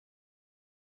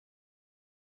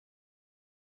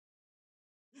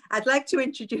I'd like to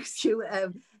introduce you.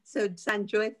 So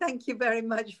Sanjoy, thank you very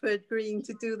much for agreeing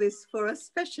to do this for us,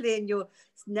 especially in your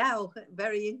now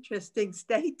very interesting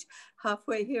state,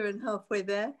 halfway here and halfway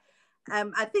there.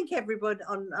 I think everyone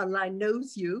online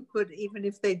knows you, but even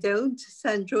if they don't,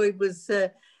 Sanjoy was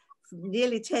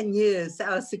nearly 10 years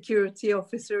our security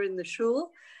officer in the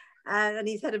shul. And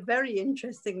he's had a very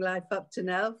interesting life up to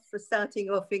now, for starting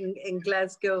off in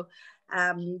Glasgow,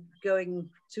 going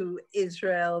to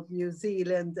Israel, New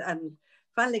Zealand, and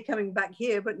finally coming back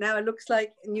here. But now it looks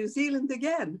like New Zealand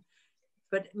again.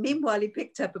 But meanwhile, he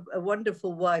picked up a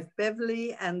wonderful wife,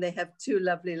 Beverly, and they have two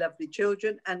lovely, lovely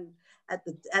children. And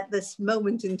at this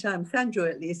moment in time, Sanjoy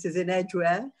at least is in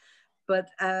Edgware, but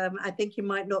I think he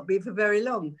might not be for very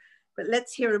long. But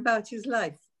let's hear about his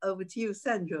life. Over to you,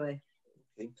 Sanjoy.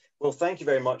 Okay. Well, thank you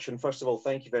very much. And first of all,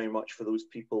 thank you very much for those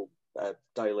people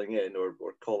dialing in or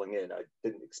calling in. I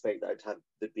didn't expect that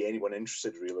there'd be anyone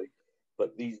interested really,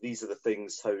 but these are the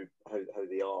things how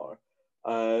they are.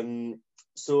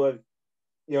 So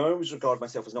I always regard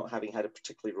myself as not having had a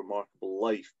particularly remarkable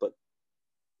life, but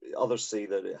others say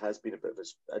that it has been a bit of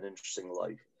an interesting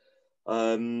life.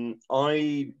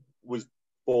 I was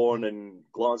born in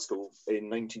Glasgow in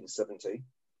 1970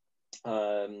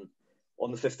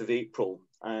 on the 5th of April,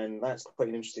 and that's quite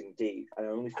an interesting date. And I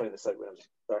only found this out when I was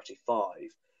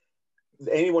 35.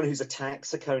 Anyone who's a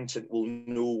tax accountant will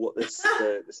know what the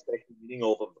special meaning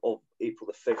of April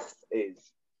the 5th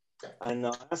is. And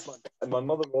I asked my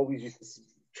mother always used to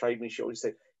tried me. She always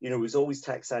said, it was always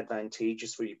tax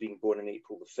advantageous for you being born on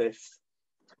April the 5th.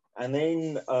 And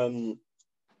then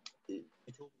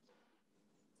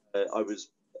I was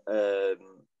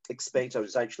I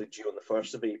was actually due on the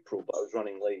 1st of April, but I was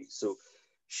running late. So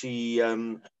she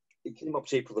it came up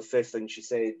to April the 5th, and she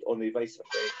said, on the advice of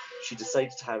her friend, she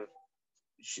decided to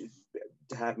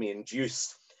have me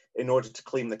induced in order to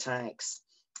claim the tax.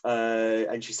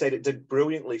 And she said it did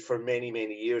brilliantly for many,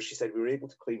 many years. She said we were able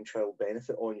to claim child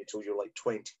benefit on you till you're like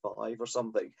 25 or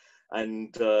something.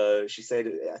 And she said,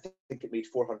 I think it made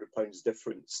 £400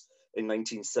 difference in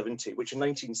 1970, which in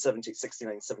 1970,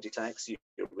 69-70 tax year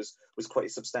was quite a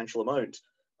substantial amount.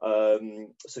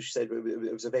 So she said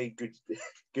it was a very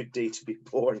good day to be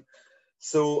born.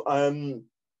 So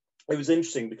it was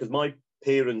interesting because my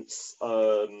parents, they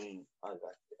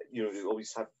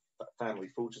always have family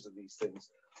photos of these things.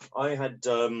 I had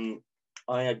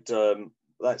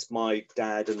that's my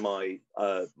dad and my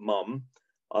mum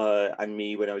and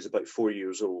me when I was about 4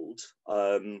 years old.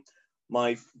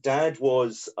 My dad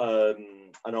was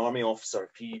an army officer.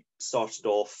 He started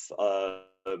off,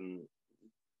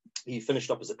 he finished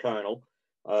up as a colonel.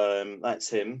 That's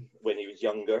him when he was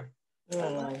younger.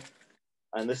 Oh.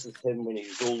 And this is him when he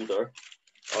was older.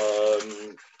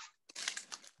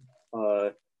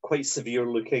 Quite severe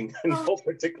looking and not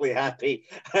particularly happy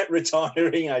at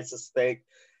retiring, I suspect.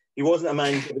 He wasn't a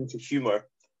man given to humour,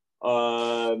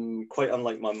 quite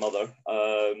unlike my mother.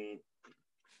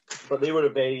 But they were a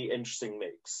very interesting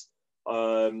mix.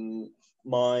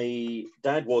 My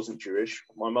dad wasn't Jewish,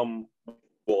 my mum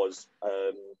was.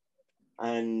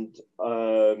 And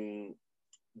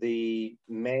they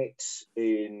met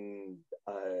in,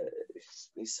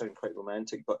 these sound quite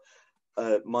romantic, but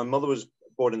my mother was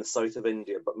born in the south of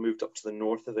India, but moved up to the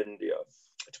north of India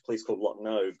to a place called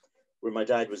Lucknow, where my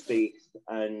dad was based.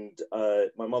 And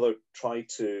my mother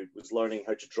was learning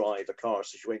how to drive a car,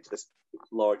 so she went to this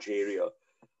large area.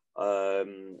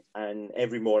 And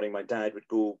every morning my dad would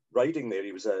go riding there.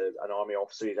 He was an army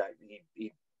officer.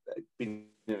 He'd been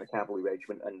in a cavalry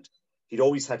regiment, and he'd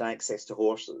always had access to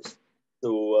horses.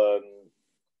 So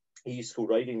he used to go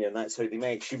riding there, and that's how they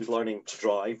met. She was learning to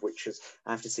drive, which is,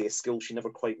 I have to say, a skill she never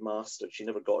quite mastered. She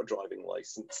never got a driving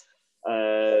license.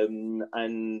 And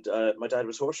my dad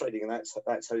was horse riding, and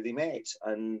that's how they met.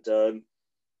 And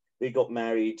they got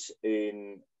married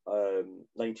in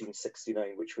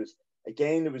 1969, which was,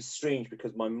 again, it was strange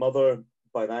because my mother,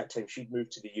 by that time, she'd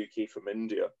moved to the UK from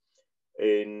India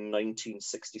in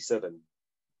 1967.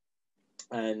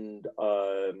 And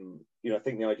I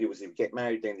think the idea was they would get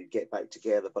married, then they'd get back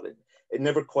together, but it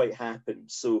never quite happened.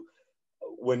 So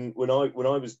when I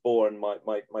was born,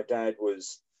 my dad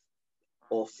was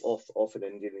off in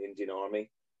India, in the Indian Army,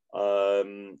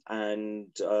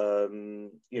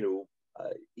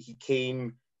 he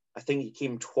came. I think he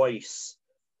came twice.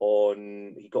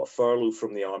 He got a furlough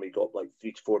from the army, got like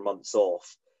 3 to 4 months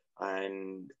off,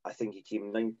 and I think he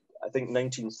came. I think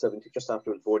 1970, just after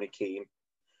I was born, he came.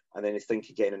 And then I think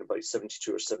again in about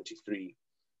 72 or 73.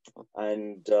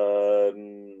 And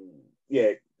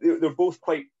they're both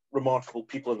quite remarkable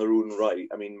people in their own right.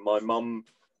 I mean, my mum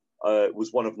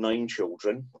was one of 9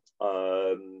 children.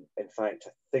 In fact,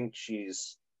 I think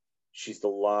she's she's the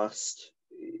last.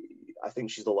 I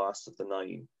think she's the last of the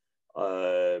 9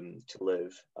 to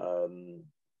live.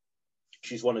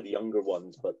 She's one of the younger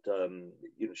ones, but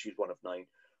you know, she's one of 9.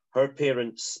 Her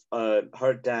parents,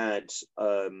 her dad,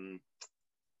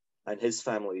 and his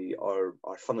family are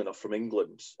funnily enough from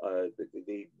England.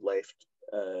 They left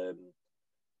the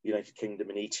United Kingdom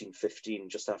in 1815,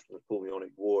 just after the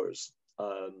Napoleonic Wars,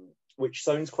 which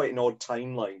sounds quite an odd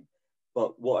timeline.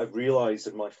 But what I've realised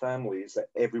in my family is that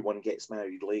everyone gets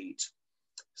married late.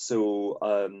 So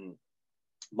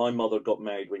my mother got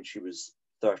married when she was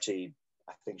 30.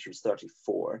 I think she was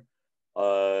 34.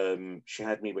 She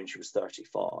had me when she was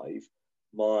 35.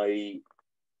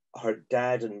 Her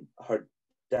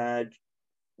dad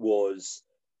was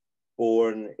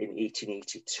born in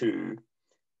 1882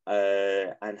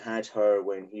 and had her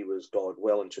when he was, God,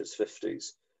 well into his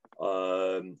 50s.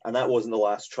 And that wasn't the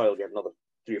last child. He had another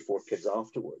 3 or 4 kids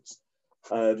afterwards.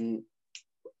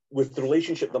 With the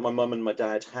relationship that my mum and my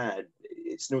dad had,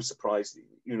 it's no surprise,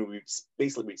 you know,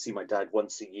 we'd see my dad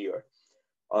once a year.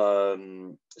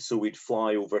 So we'd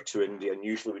fly over to India, and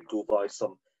usually we'd go by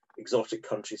some exotic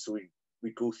country. So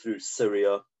we'd go through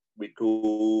Syria, we'd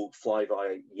go fly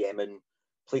via Yemen,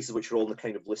 places which are on the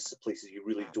kind of lists of places you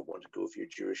really don't want to go if you're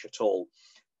Jewish at all.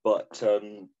 But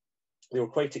they were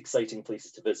quite exciting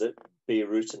places to visit.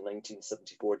 Beirut in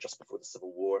 1974, just before the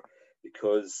Civil War,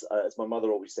 because as my mother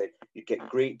always said, you'd get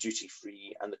great duty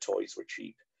free and the toys were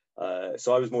cheap.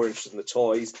 So I was more interested in the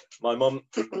toys. My mum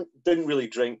didn't really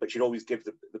drink, but she'd always give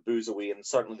the booze away, and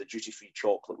certainly the duty free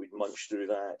chocolate, we'd munch through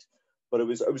that. But it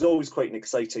was always quite an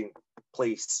exciting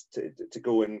place to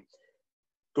go. And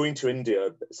going to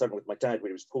India, certainly with my dad, where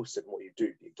he was posted, and what you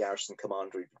do, you're garrison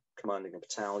commander, commanding a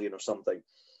battalion or something.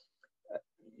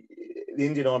 The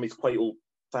Indian Army is quite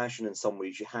old-fashioned in some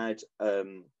ways. You had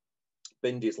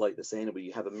India's like this anyway.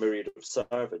 You have a myriad of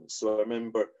servants. So I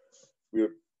remember we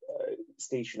were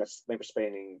stationed. I remember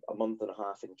spending a month and a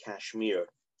half in Kashmir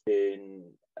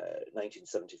in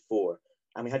 1974,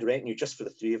 and we had a retinue just for the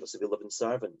 3 of us of 11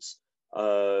 servants.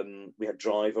 We had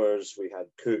drivers, we had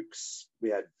cooks, we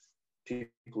had people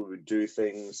who would do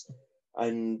things.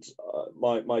 And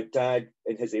my dad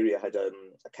in his area had a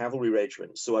cavalry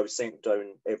regiment, so I was sent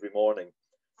down every morning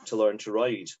to learn to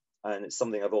ride, and it's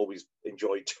something I've always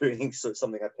enjoyed doing. So it's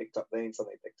something I picked up then,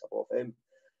 something I picked up off him.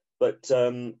 But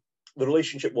the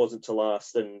relationship wasn't to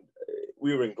last, and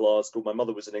we were in Glasgow. My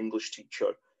mother was an English teacher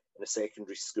in a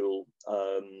secondary school,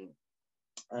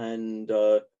 and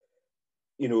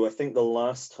you know, I think the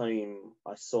last time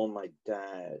I saw my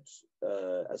dad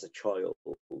as a child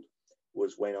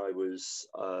was when I was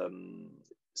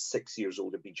 6 years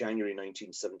old. It'd be January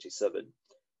 1977.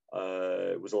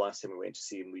 It was the last time we went to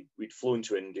see him. We'd flown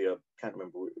to India. Can't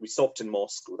remember. We stopped in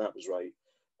Moscow. That was right.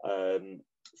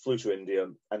 Flew to India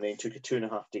and then took a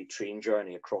 2.5-day train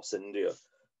journey across India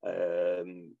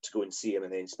to go and see him,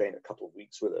 and then spent a couple of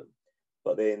weeks with him.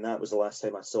 But then that was the last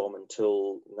time I saw him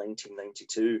until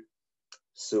 1992.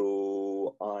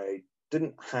 So I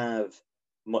didn't have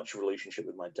much relationship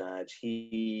with my dad.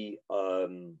 We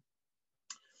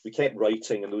kept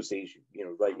writing in those days, you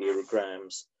know, write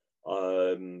aerograms.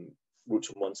 Wrote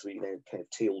to him once a week, and then kind of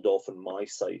tailed off on my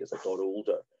side as I got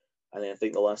older. And then I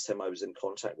think the last time I was in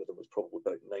contact with him was probably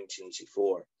about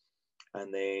 1984.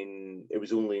 And then it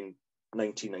was only in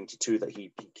 1992 that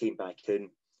he came back in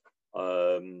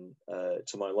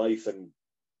to my life. And,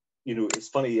 you know, it's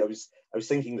funny, I was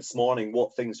thinking this morning,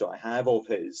 what things do I have of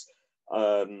his?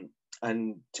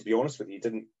 And to be honest with you,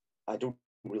 I don't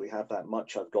really have that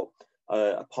much. I've got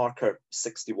a Parker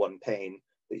 61 pen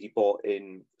that he bought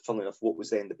in, funnily enough, what was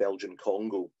then the Belgian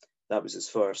Congo. That was his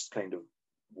first kind of,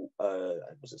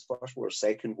 was his first war or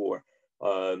second war.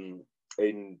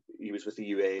 He was with the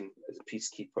UN as a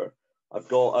peacekeeper. I've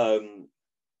got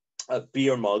a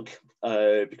beer mug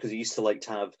because he used to like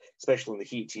to have, especially in the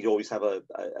heat, he'd always have a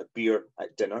beer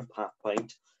at dinner, half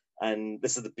pint. And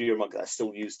this is the beer mug that I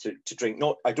still use to drink.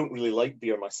 I don't really like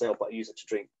beer myself, but I use it to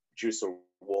drink juice or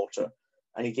water.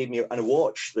 And he gave me a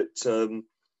watch that,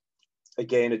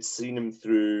 again, had seen him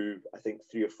through, I think,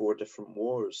 3 or 4 different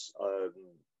wars.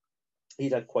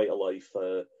 He'd had quite a life.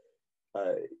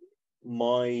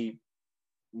 My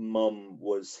mum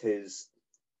was his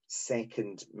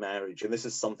second marriage. And this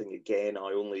is something, again,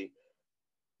 I only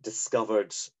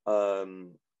discovered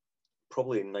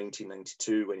probably in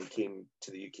 1992 when he came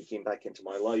to the UK, came back into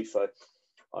my life.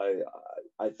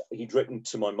 He'd written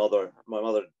to my mother. My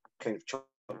mother kind of chucked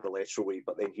the letter away,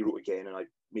 but then he wrote again, and I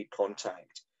made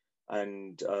contact.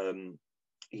 And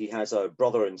he has a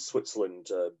brother in Switzerland,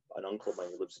 an uncle of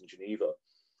mine who lives in Geneva.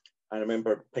 And I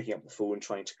remember picking up the phone,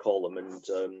 trying to call him, and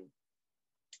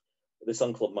this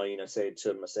uncle of mine, I said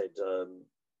to him, I said,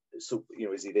 so, you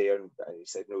know, is he there? And he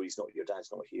said, no, he's not. Your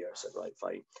dad's not here. I said, right,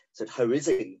 fine. I said, how is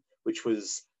he? Which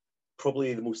was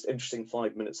probably the most interesting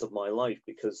 5 minutes of my life,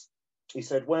 because he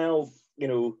said, well, you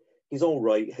know, he's all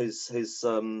right. His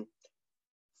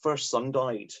first son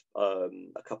died a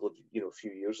couple of, you know, a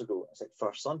few years ago. I said,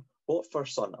 first son? What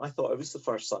first son? I thought I was the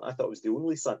first son. I thought I was the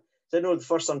only son. I said, no, the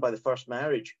first son by the first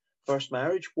marriage. First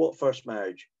marriage? What first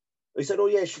marriage? He said, oh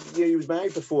yeah, he was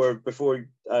married before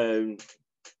your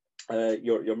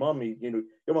mum. You know,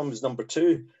 your mum was number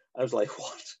two. I was like,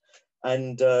 what?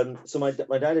 And so my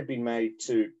dad had been married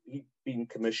to, he'd been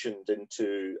commissioned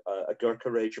into a Gurkha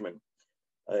regiment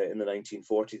in the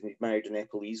 1940s, and he'd married an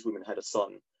Nepalese woman, had a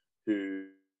son who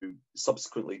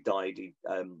subsequently died. He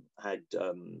had,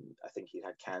 I think he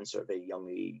had cancer at a very young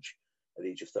age, at the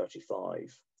age of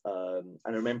 35. And I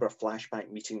remember a flashback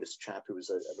meeting this chap who was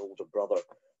an older brother,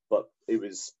 but it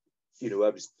was, you know, I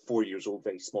was 4 years old,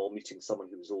 very small, meeting someone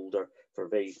who was older for a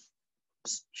very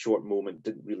short moment,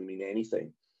 didn't really mean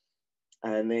anything.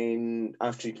 And then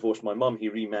after he divorced my mum, he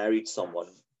remarried someone,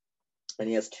 and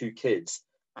he has two kids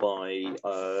by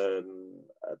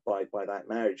that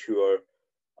marriage, who are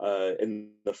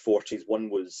in their 40s. One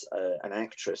was an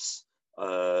actress,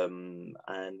 and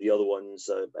the other one's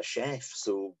a chef.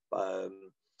 So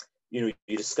you know,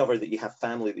 you discover that you have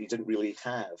family that you didn't really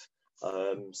have.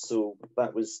 So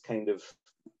that was kind of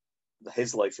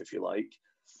his life, if you like.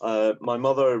 My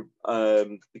mother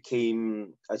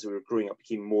became, as we were growing up,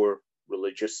 became more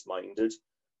religious minded,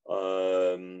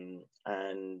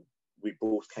 and we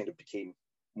both kind of became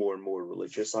more and more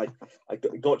religious. I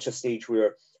got to a stage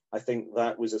where I think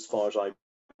that was as far as I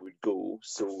would go.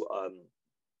 So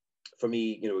for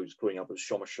me, you know, I was growing up, it was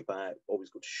Shomer Shabbat, always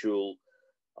go to shul.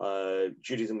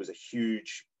 Judaism was a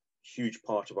huge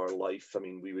part of our life. I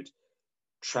mean, we would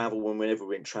travel, whenever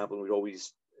we went traveling, we'd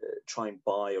always try and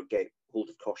buy or get hold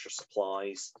of kosher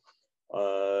supplies.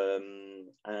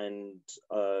 And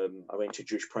I went to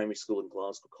Jewish primary school in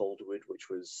Glasgow, Calderwood, which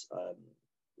was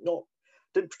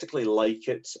didn't particularly like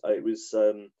it. It was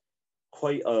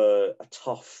quite a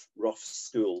tough, rough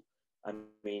school. I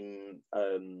mean,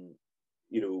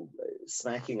 you know,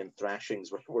 smacking and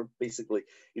thrashings were basically,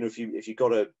 you know, if you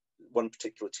got one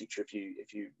particular teacher, if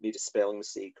you made a spelling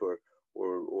mistake or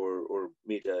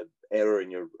made an error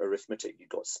in your arithmetic, you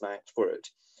got smacked for it.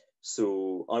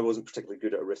 So I wasn't particularly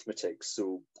good at arithmetic.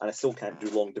 So, and I still can't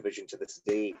do long division to this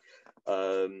day.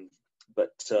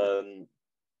 But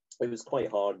it was quite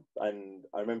hard. And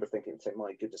I remember thinking,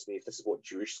 my goodness me, if this is what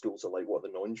Jewish schools are like, what the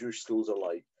non-Jewish schools are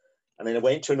like. And then I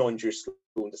went to a non-Jewish school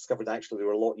and discovered actually they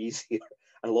were a lot easier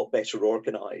and a lot better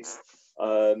organized.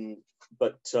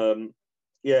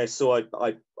 Yeah, so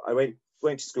I went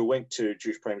to school, went to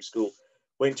Jewish primary school,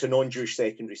 went to a non-Jewish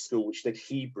secondary school, which did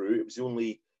Hebrew. It was the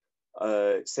only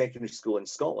secondary school in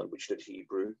Scotland which did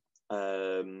Hebrew.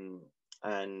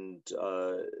 And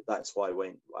that's why I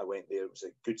went there. It was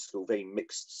a good school, very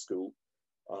mixed school.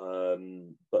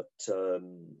 But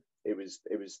it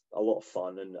was a lot of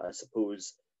fun, and I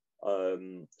suppose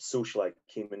social life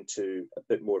came into a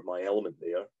bit more of my element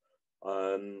there.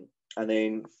 And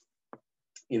then,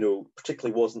 you know,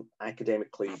 particularly wasn't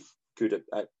academically good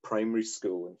at primary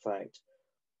school. In fact,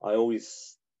 I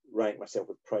always rank myself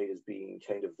with pride as being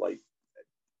kind of like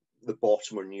the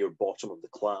bottom or near bottom of the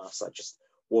class. I just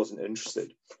wasn't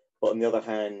interested. But on the other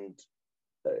hand,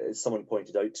 as someone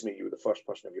pointed out to me, you were the first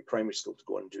person of your primary school to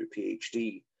go on and do a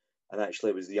PhD. And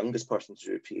actually I was the youngest person to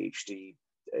do a PhD,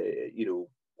 you know,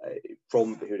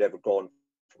 from who'd ever gone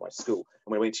from my school.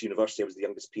 And when I went to university, I was the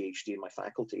youngest PhD in my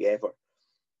faculty ever.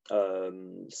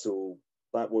 So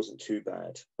that wasn't too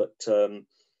bad. But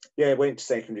yeah, I went to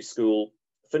secondary school,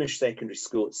 finished secondary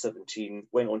school at 17,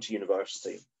 went on to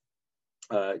university,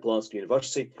 Glasgow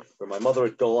University, where my mother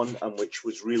had gone, and which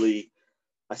was really,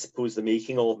 I suppose, the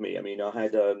making of me. I mean, I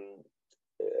had,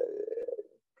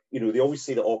 you know, they always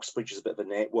say that Oxbridge is a bit of a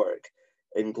network.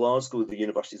 In Glasgow, the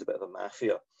university is a bit of a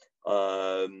mafia.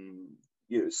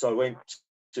 You know, so I went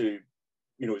to,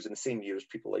 you know, it was in the same year as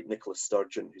people like Nicola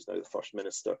Sturgeon, who's now the First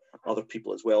Minister, other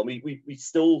people as well. We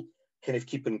still kind of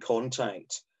keep in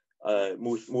contact,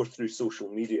 more through social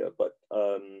media, but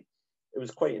it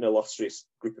was quite an illustrious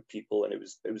group of people, and it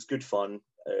was good fun.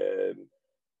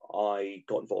 I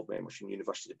got involved very much in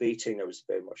university debating. I was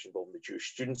very much involved in the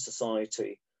Jewish Student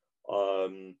Society.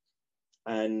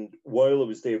 And while I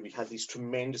was there, we had these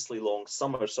tremendously long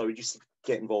summers, so I would just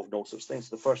get involved in all sorts of things.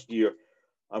 So the first year,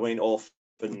 I went off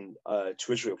to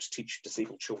Israel to teach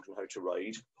disabled children how to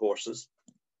ride horses,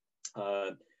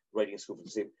 riding school for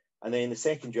disabled. And then the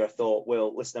second year, I thought,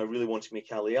 well, listen, I really want to make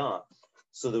Aliyah.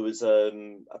 So there was a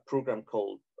program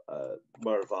called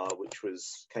Merva, which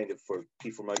was kind of for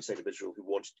people from outside of Israel who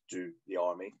wanted to do the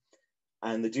army.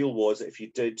 And the deal was that if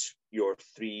you did your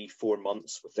 3-4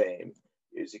 months with them,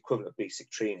 it was the equivalent of basic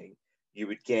training, you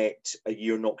would get a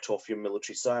year knocked off your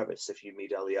military service if you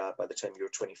made Aliyah by the time you were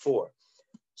 24.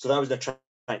 So that was an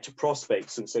attractive prospect.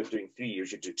 So instead of doing 3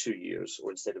 years, you'd do 2 years,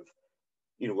 or instead of,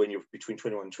 when you're between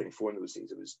 21 and 24 in those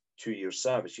days, it was 2 years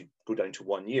service, you'd go down to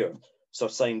 1 year. So I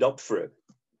signed up for it.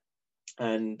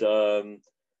 And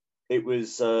it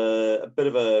was a bit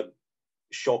of a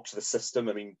shock to the system.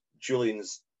 I mean,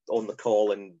 Julian's on the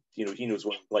call, and he knows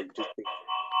what it's like to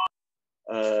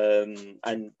do.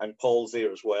 And Paul's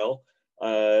there as well.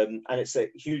 And it's a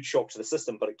huge shock to the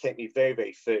system, but it kept me very,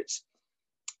 very fit.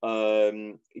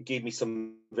 It gave me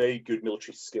some very good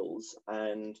military skills.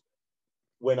 And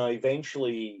when I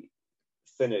eventually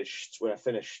finished,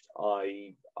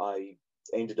 I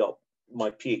ended up,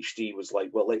 my PhD was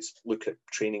like, well, let's look at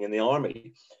training in the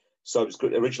army. So I was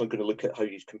originally going to look at how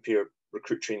you compare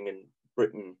recruit training in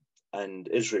Britain and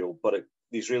Israel, but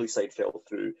the Israeli side fell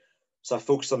through. So I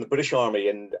focused on the British Army,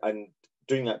 and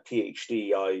doing that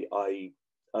PhD, I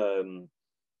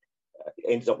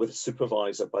ended up with a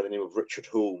supervisor by the name of Richard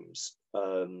Holmes,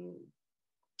 who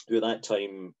at that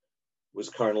time was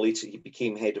a colonel. He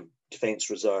became head of Defence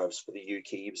Reserves for the UK.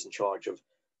 He was in charge of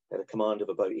a command of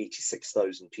about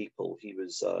 86,000 people. He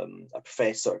was a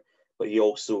professor, but he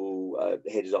also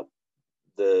headed up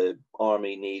the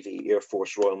Army, Navy, Air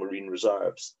Force, Royal Marine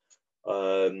Reserves,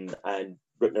 and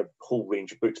written a whole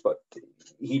range of books. But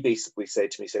he basically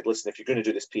said to me, listen, if you're going to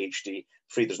do this PhD,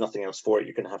 afraid there's nothing else for it,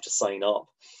 you're going to have to sign up.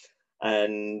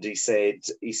 And he said,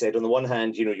 on the one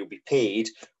hand, you'll be paid.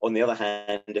 On the other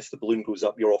hand, if the balloon goes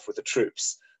up, you're off with the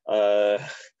troops.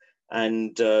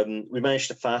 And we managed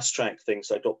to fast track things.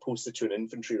 So I got posted to an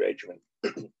infantry regiment,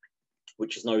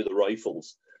 which is now the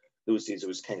Rifles. Those days it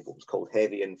was kind of what was called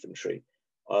heavy infantry.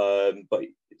 But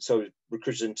so I was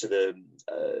recruited into the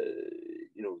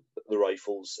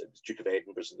Rifles. It was Duke of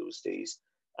Edinburgh's in those days,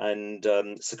 and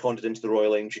seconded into the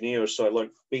Royal Engineers. So I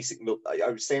learned basic.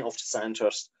 I was sent off to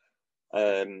Sandhurst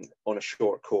on a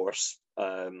short course,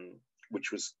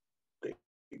 which was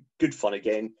good fun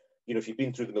again. If you've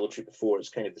been through the military before, it's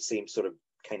kind of the same sort of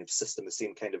kind of system, the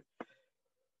same kind of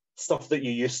stuff that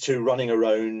you're used to, running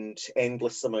around,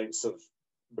 endless amounts of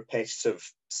repetitive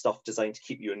stuff designed to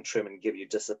keep you in trim and give you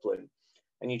discipline,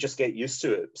 and you just get used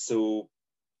to it. So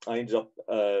I ended up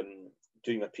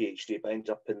doing my PhD, but I ended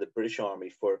up in the British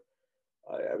Army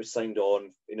I was signed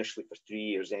on initially for 3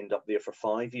 years, ended up there for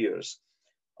 5 years.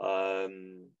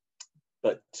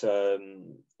 But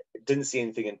didn't see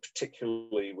anything in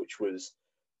particularly which was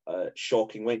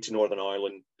shocking. Went to Northern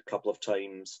Ireland a couple of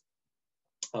times.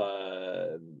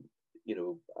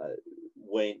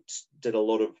 Did a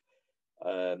lot of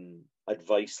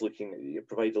advice,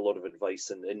 provided a lot of advice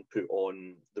and input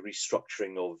on the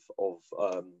restructuring of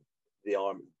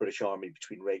the British Army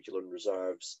between regular and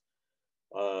reserves,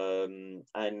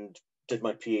 and did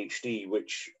my PhD,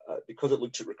 which because it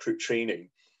looked at recruit training,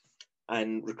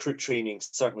 and recruit training,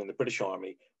 certainly in the British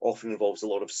Army, often involves a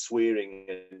lot of swearing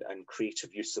and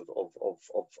creative use of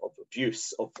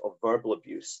abuse, of verbal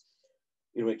abuse.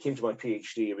 When it came to my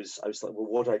PhD, I was like, well,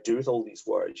 what do I do with all these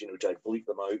words? Do I bleep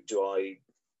them out? Do I,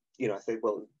 I think,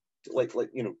 well, like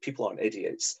people aren't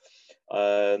idiots.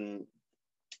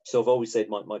 So I've always said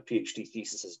my PhD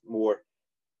thesis is more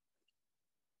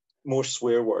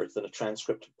swear words than a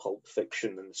transcript of Pulp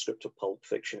Fiction, than the script of Pulp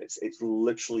Fiction. It's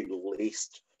literally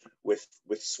laced with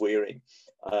swearing,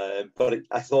 but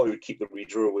I thought it would keep the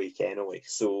reader awake anyway.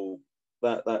 So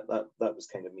that was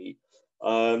kind of me.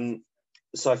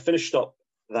 So I finished up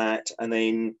that, and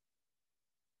then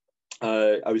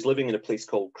I was living in a place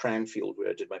called Cranfield where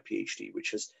I did my PhD,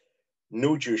 which has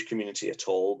no Jewish community at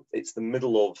all. It's the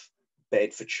middle of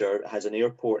Bedfordshire. It has an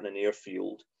airport and an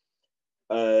airfield.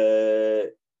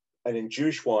 And in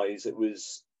Jewish wise, it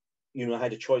was, I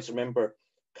had a choice. I remember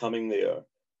coming there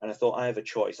and I thought, I have a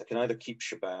choice. I can either keep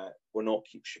Shabbat or not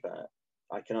keep Shabbat.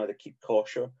 I can either keep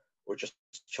kosher or just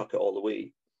chuck it all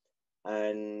away.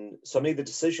 And so I made the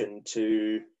decision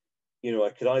to, I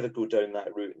could either go down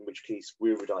that route, in which case,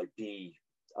 where would I be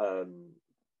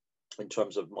in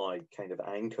terms of my kind of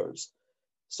anchors?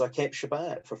 So I kept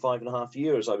Shabbat for 5.5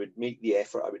 years. I would make the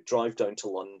effort. I would drive down to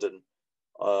London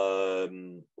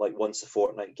like once a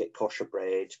fortnight, get kosher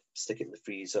bread, stick it in the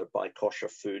freezer, buy kosher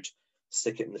food,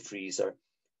 stick it in the freezer,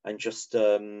 and just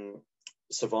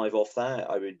survive off that.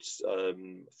 I would,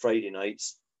 Friday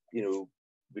nights,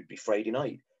 would be Friday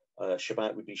night.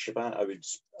 Shabbat would be Shabbat. I would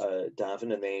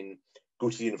daven and then go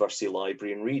to the university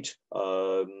library and read.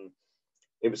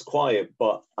 It was quiet,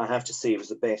 but I have to say it was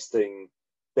the best thing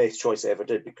best choice I ever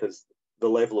did, because the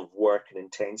level of work and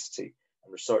intensity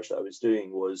and research that I was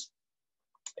doing was,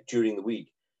 during the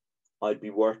week, I'd be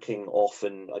working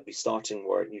often, I'd be starting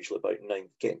work usually about 9,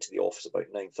 getting to the office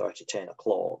about 9:30, 10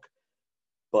 o'clock.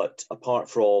 But apart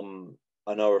from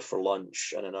an hour for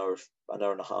lunch and an hour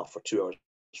and a half or 2 hours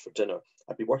for dinner,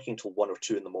 I'd be working till 1 or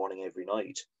 2 in the morning every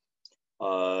night.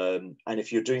 And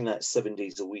if you're doing that 7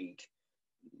 days a week,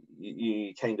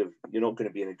 you're not going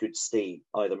to be in a good state,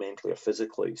 either mentally or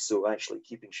physically. So actually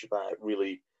keeping Shabbat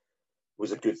really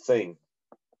was a good thing.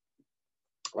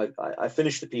 I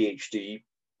finished the PhD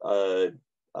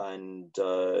and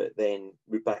then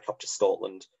moved back up to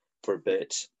Scotland for a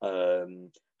bit.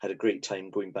 Had a great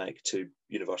time going back to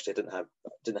university. I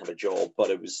didn't have a job, but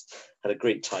had a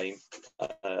great time,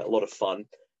 a lot of fun.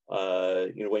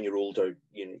 When you're older,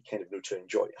 you kind of know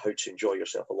how to enjoy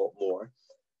yourself a lot more.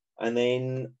 And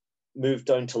then moved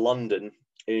down to London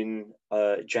in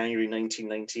January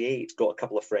 1998. Got a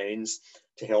couple of friends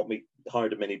to help me,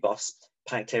 hired a minibus,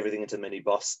 packed everything into the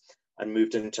minibus, and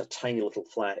moved into a tiny little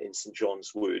flat in St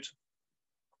John's Wood,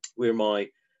 where my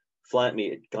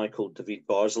flatmate, a guy called David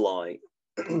Barzilai,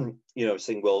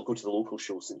 saying, well, go to the local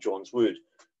show, St John's Wood.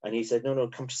 And he said, no,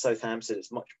 come to Southampton.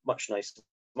 It's much nicer,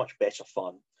 much better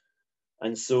fun.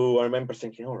 And so I remember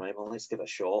thinking, all right, well, let's give it a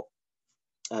shot.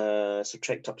 So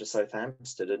trekked up to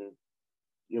Southampton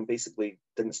and, basically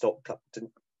didn't stop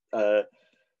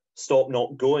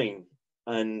not going,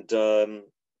 and,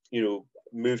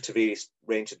 moved to various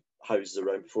rented houses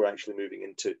around before actually moving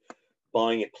into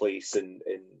buying a place in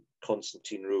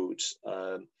Constantine Road.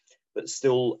 But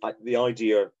still, the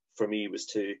idea for me was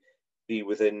to be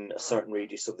within a certain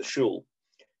radius of the shul,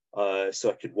 so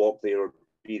I could walk there or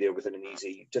be there within an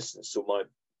easy distance. So my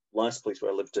last place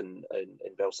where I lived in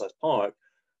Belsize Park,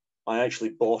 I actually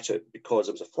bought it because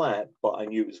it was a flat, but I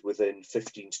knew it was within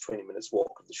 15 to 20 minutes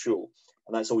walk of the shul.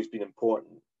 And that's always been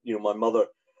important. My mother,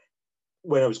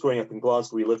 when I was growing up in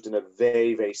Glasgow, we lived in a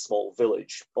very, very small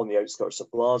village on the outskirts of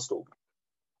Glasgow.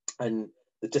 And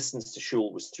the distance to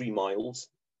shul was 3 miles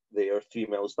there, 3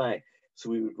 miles back. So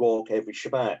we would walk every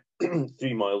Shabbat,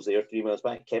 3 miles there, 3 miles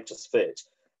back, kept us fit.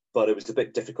 But it was a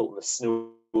bit difficult in the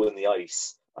snow and the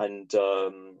ice. And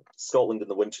Scotland in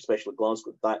the winter, especially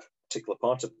Glasgow, that particular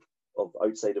part of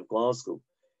outside of Glasgow,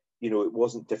 it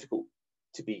wasn't difficult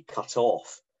to be cut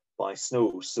off by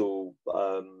snow. So,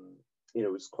 it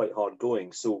was quite hard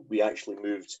going. So we actually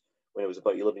moved when I was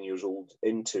about 11 years old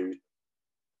into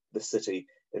the city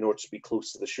in order to be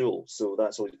close to the shul. So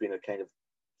that's always been a kind of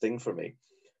thing for me.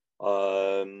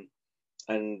 And,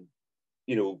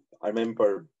 I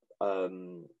remember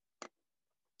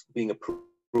being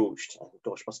approached,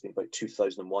 must have been about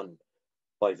 2001,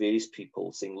 by various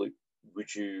people saying, look,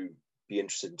 would you be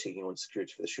interested in taking on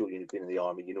security for the shul? You've been in the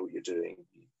army, you know what you're doing.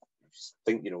 We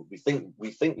think you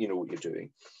know what you're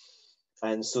doing.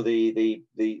 And so they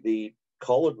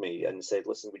collared me and said,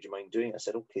 listen, would you mind doing it? I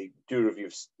said, okay, do a review,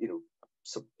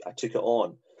 so I took it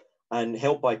on, and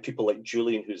helped by people like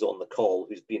Julian, who's on the call,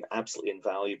 who's been absolutely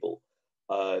invaluable.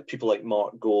 People like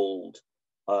Mark Gold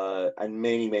and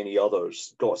many, many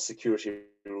others got security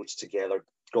routes together,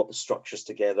 got the structures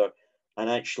together, and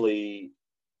actually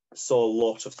saw a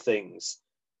lot of things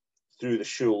through the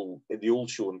shul, the old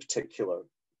shul in particular,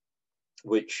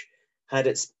 which had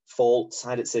its faults,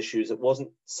 had its issues. It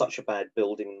wasn't such a bad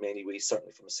building in many ways,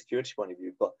 certainly from a security point of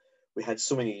view, but we had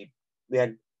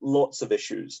lots of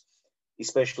issues,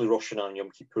 especially Rosh Hashanah and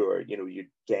Yom Kippur. You'd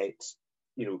get,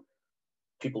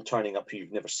 people turning up who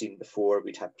you've never seen before.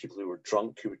 We'd have people who were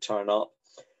drunk who would turn up.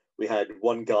 We had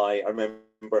one guy, I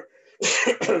remember,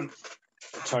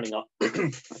 turning up, I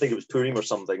think it was Purim or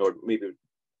something, or maybe,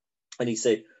 and he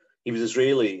said he was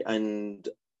Israeli and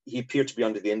he appeared to be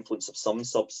under the influence of some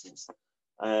substance.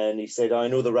 And he said, I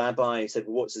know the rabbi. He said,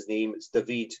 well, what's his name? It's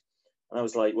David. And I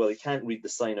was like, well, he can't read the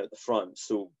sign out the front,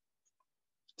 so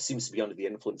seems to be under the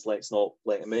influence. Let's not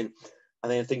let him in.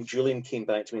 And then I think Julian came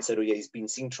back to me and said, oh yeah, he's been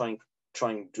seen trying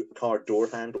car door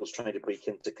handles, trying to break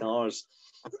into cars.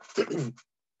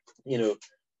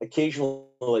 Occasionally,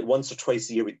 like once or twice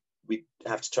a year, we'd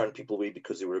have to turn people away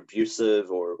because they were abusive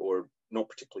or not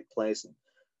particularly pleasant.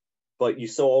 But you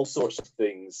saw all sorts of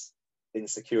things in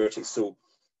security. So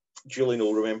Julian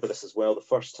will remember this as well. The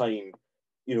first time,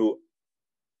 the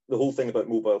whole thing about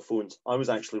mobile phones, I was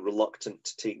actually reluctant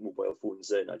to take mobile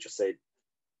phones in. I just said,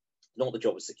 not the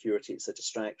job of security, it's a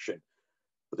distraction.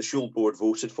 But the shul board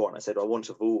voted for it, and I said, I want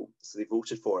to vote. So they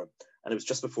voted for it. And it was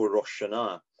just before Rosh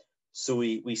Hashanah. So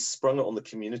we sprung it on the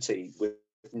community with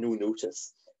no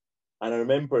notice. And I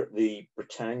remember the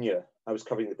Britannia, I was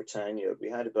covering the Britannia. We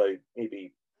had about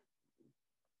maybe,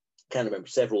 can't remember,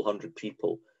 several hundred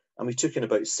people and we took in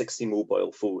about 60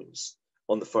 mobile phones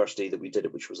on the first day that we did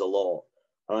it, which was a lot.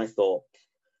 And I thought,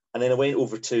 and then I went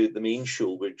over to the main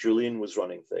shul where Julian was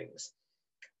running things,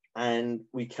 and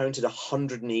we counted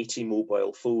 180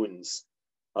 mobile phones.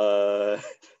 He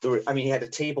had a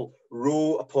table,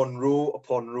 row upon row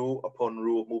upon row upon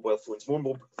row of mobile phones, more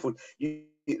mobile phones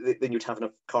than you'd have in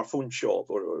a car phone shop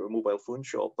or a mobile phone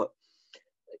shop. But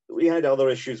we had other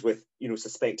issues with,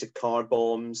 suspected car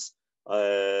bombs.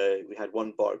 We had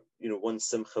one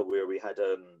simcha where we had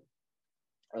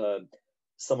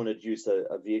someone had used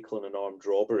a vehicle in an armed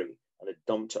robbery and had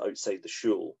dumped it outside the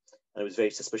shul, and it was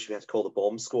very suspicious. We had to call the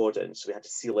bomb squad in, so we had to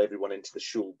seal everyone into the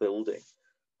shul building.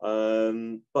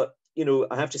 But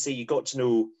I have to say, you got to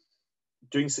know,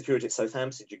 doing security at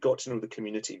Southampton, you got to know the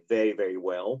community very, very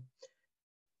well.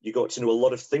 You got to know a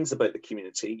lot of things about the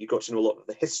community. You got to know a lot of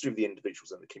the history of the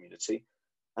individuals in the community.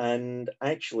 And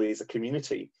actually, as a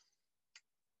community,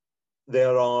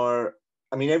 there are,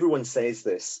 everyone says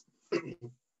this,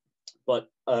 but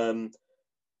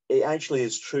it actually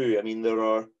is true.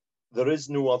 There is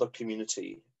no other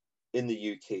community in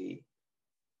the UK,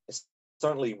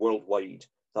 certainly worldwide,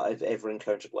 that I've ever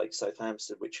encountered like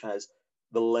Southampton, which has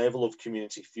the level of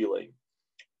community feeling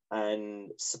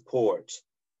and support.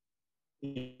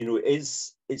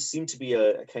 It seemed to be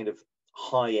a kind of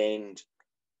high-end,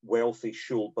 wealthy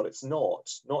shul, but it's not.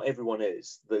 Not everyone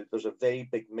is. There's a very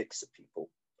big mix of people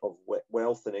of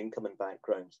wealth and income and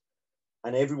backgrounds,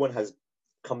 and everyone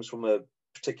comes from a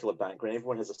particular background.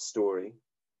 Everyone has a story,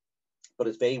 but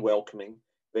it's very welcoming,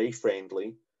 very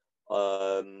friendly,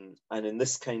 and in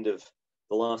this kind of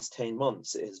the last 10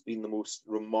 months, it has been the most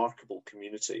remarkable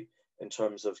community in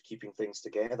terms of keeping things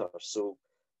together. So,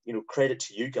 credit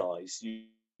to you guys.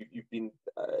 You've been,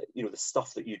 the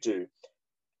stuff that you do.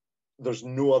 There's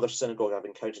no other synagogue I've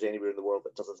encountered anywhere in the world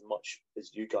that does as much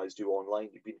as you guys do online.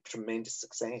 You've been a tremendous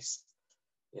success.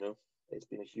 It's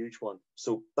been a huge one.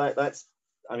 So that's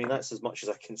as much as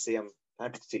I can say. I'm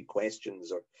happy to take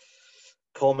questions or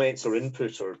comments or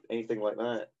input or anything like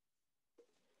that.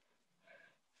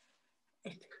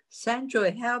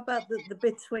 Sanjoy, how about the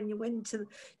bits when you went to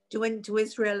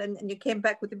Israel and you came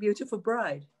back with a beautiful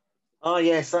bride? Oh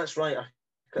yes, that's right.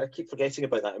 I keep forgetting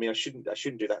about that. I shouldn't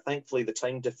do that. Thankfully, the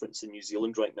time difference in New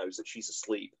Zealand right now is that she's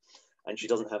asleep, and she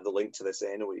doesn't have the link to this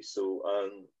anyway. So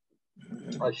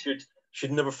I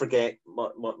should never forget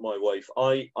my wife.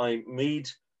 I made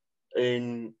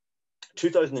in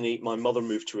 2008. My mother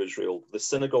moved to Israel. The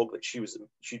synagogue that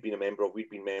she'd been a member of, we'd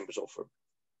been members of for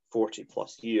 40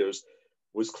 plus years,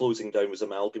 was closing down, was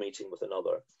amalgamating with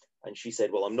another. And she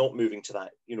said, well, I'm not moving to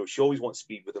that. She always wants to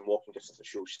be within walking distance of the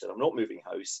shul. She said, I'm not moving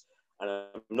house and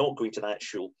I'm not going to that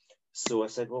shul. So I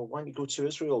said, well, why don't you go to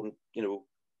Israel and,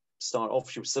 start off?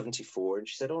 She was 74 and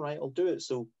she said, all right, I'll do it.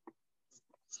 So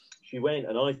she went,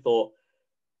 and I thought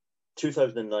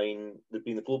 2009, there'd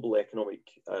been the global economic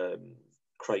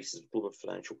crisis, global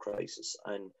financial crisis.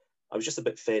 And I was just a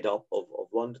bit fed up of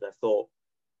London. I thought,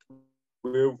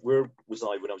 where was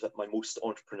I when I was at my most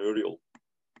entrepreneurial?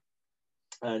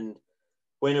 And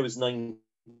when I was 19,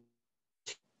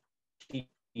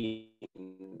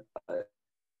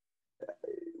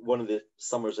 one of the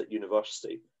summers at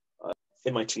university,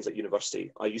 in my teens at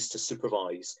university, I used to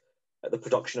supervise the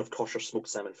production of kosher smoked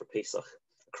salmon for Pesach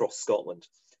across Scotland.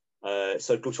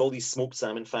 So I'd go to all these smoked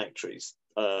salmon factories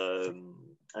and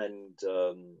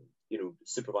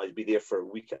supervise, be there for a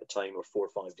week at a time or 4 or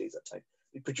 5 days at a time.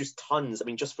 We produced tons.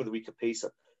 Just for the week of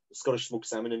Pesach, the Scottish smoked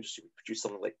salmon industry would produce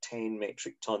something like 10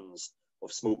 metric tons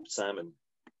of smoked salmon.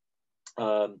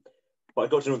 But I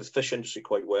got to know the fish industry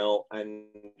quite well, and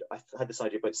I had this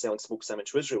idea about selling smoked salmon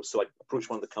to Israel. So I approached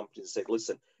one of the companies and said,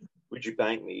 listen, would you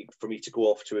bank me for me to go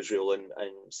off to Israel and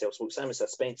sell smoked salmon? So I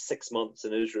spent 6 months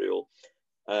in Israel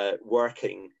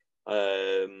working,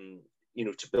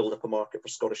 to build up a market for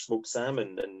Scottish smoked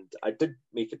salmon. And I did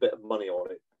make a bit of money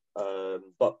on it.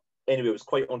 But anyway, I was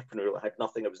quite entrepreneurial. I had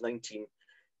nothing. I was 19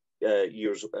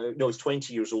 years, no, I was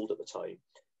 20 years old at the time.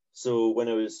 So when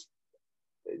I was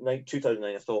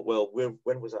 2009, I thought, well, when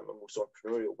was I most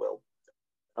entrepreneurial? Well,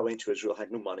 I went to Israel,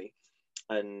 had no money,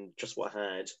 and just what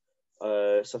I had.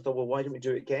 So I thought, well, why don't we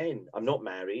do it again? I'm not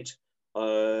married.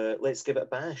 Let's give it a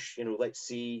bash.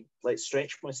 Let's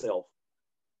stretch myself.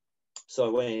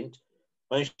 So I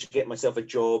managed to get myself a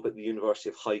job at the University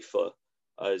of Haifa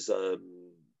as a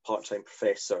part-time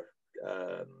professor,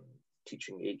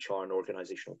 teaching HR and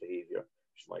organizational behavior,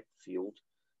 which is my field.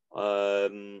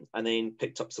 And then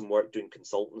picked up some work doing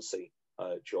consultancy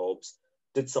jobs,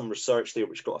 did some research there,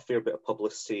 which got a fair bit of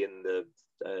publicity in the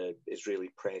Israeli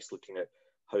press, looking at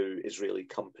how Israeli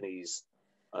companies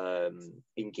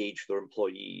engage their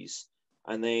employees.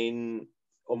 And then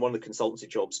on one of the consultancy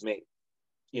jobs, met,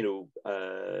 you know,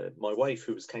 my wife,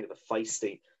 who was kind of a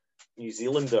feisty New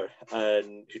Zealander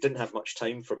and who didn't have much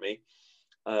time for me.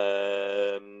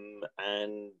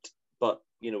 But,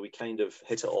 you know, we kind of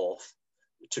hit it off.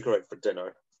 We took her out for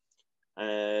dinner.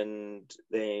 And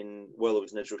then while I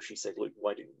was in Israel, she said, look,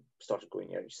 why don't you start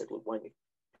going out? She said, look, why don't you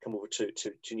come over to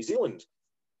New Zealand?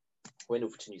 Went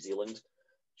over to New Zealand,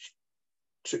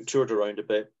 toured around a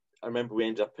bit. I remember we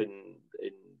ended up in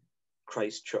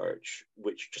Christchurch,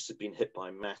 which just had been hit by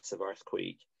a massive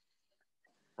earthquake.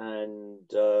 And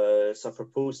so I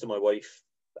proposed to my wife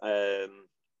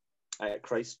at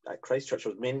Christchurch. I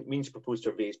was meaning to propose to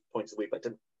her various points of the way, but I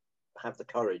didn't have the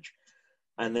courage.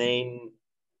 And then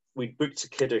we booked a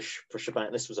Kiddush for Shabbat,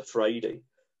 and this was a Friday.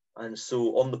 And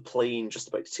so on the plane, just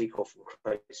about to take off from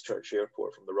Christchurch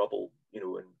Airport from the rubble, you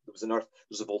know, and there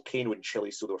was a volcano in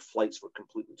Chile, so their flights were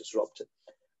completely disrupted.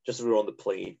 Just as we were on the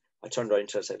plane, I turned around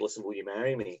to her and said, listen, will you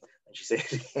marry me? And she said,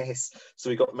 yes. So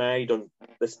we got married on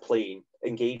this plane,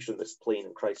 engaged on this plane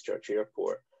in Christchurch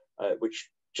Airport, which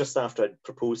just after I'd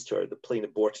proposed to her, the plane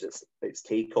aborted its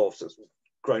takeoff, so it was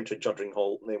ground to a juddering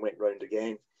halt and then went round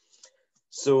again.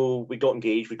 So we got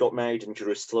engaged, we got married in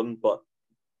Jerusalem, but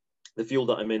the field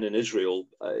that I'm in Israel,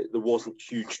 there wasn't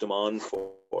huge demand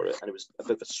for it, and it was a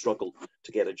bit of a struggle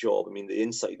to get a job. I mean, the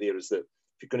insight there is that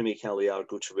if you're going to make Aliyah,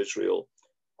 go to Israel,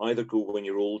 either go when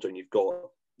you're older and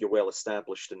you're well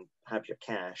established and have your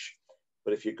cash,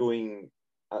 but if you're going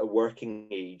at a working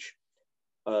age,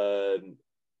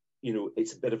 you know,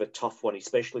 it's a bit of a tough one,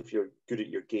 especially if you're good at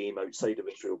your game outside of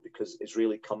Israel, because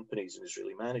Israeli companies and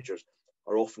Israeli managers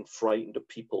are often frightened of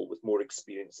people with more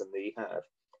experience than they have,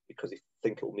 because they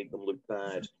think it will make them look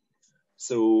bad.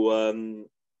 So,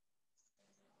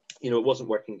 you know, it wasn't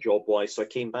working job-wise. So I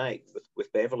came back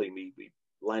with Beverly. We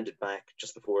landed back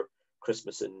just before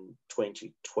Christmas in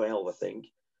 2012, I think,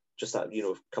 just that, you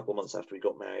know, a couple of months after we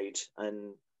got married,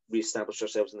 and re-established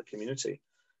ourselves in the community.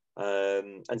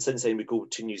 And since then, we go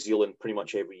to New Zealand pretty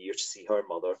much every year to see her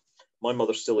mother. My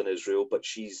mother's still in Israel, but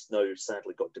she's now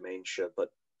sadly got dementia, but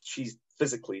she's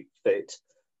physically fit,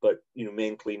 but, you know,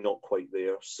 mentally not quite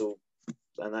there. So,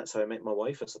 and that's how I met my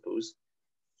wife, I suppose.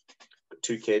 Got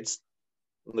 2 kids,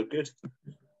 and they're good.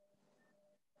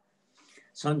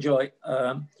 Sanjoy,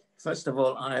 first of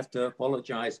all, I have to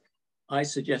apologize. I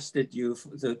suggested you,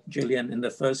 Gillian, in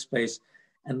the first place,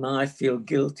 and now I feel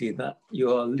guilty that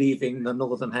you're leaving the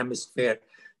Northern Hemisphere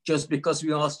just because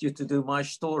we asked you to do my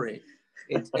story.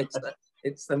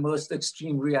 It's the most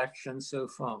extreme reaction so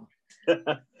far.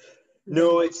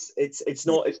 No, it's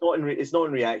not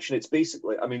in reaction. It's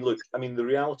basically, I mean, look, I mean, the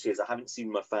reality is I haven't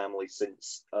seen my family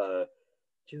since the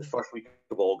first week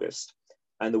of August,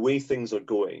 and the way things are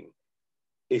going,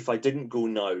 if I didn't go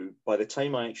now, by the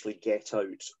time I actually get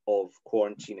out of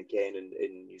quarantine again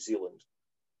in New Zealand,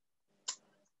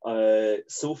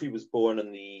 Sophie was born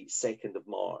on the 2nd of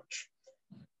March.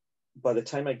 By the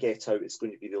time I get out, it's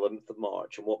going to be the 11th of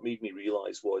March. And what made me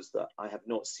realize was that I have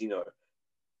not seen her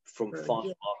from 5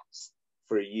 months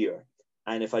for a year.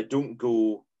 And if I don't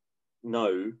go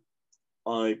now,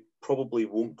 I probably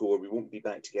won't go, or we won't be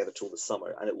back together till the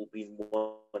summer. And it will be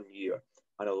 1 year.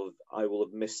 And I will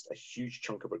have missed a huge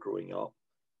chunk of her growing up.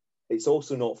 It's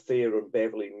also not fair on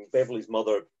Beverly. Beverly's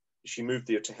mother, she moved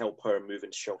there to help her move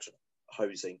into sheltered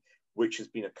housing, which has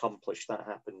been accomplished. That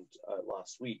happened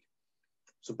last week.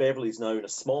 So Beverly's now in a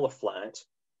smaller flat,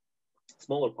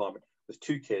 smaller apartment with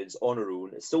 2 kids on her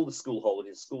own. It's still the school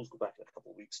holidays. Schools go back in a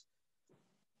couple of weeks.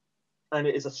 And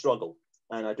it is a struggle.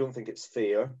 And I don't think it's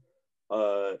fair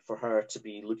for her to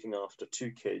be looking after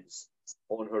 2 kids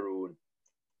on her own.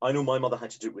 I know my mother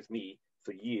had to do it with me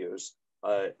for years,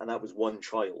 and that was 1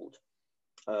 child.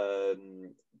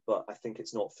 But I think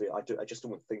it's not fair. I just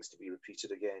don't want things to be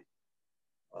repeated again.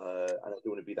 And I don't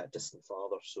want to be that distant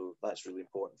father. So that's really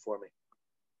important for me.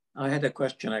 I had a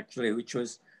question actually, which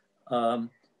was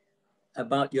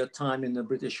about your time in the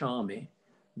British Army.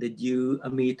 Did you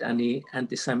meet any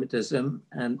anti-Semitism?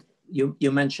 And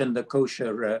you mentioned the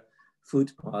kosher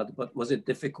food part, but was it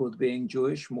difficult being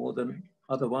Jewish more than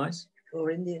otherwise? Or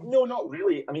Indian? No, not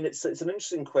really. I mean, it's an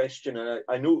interesting question. And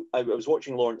I know I was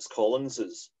watching Lawrence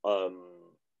Collins's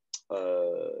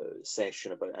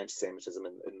session about anti-Semitism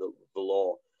in the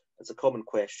law. It's a common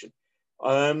question.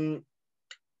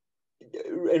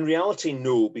 In reality,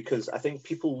 no, because I think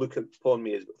people look upon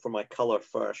me as for my colour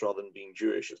first rather than being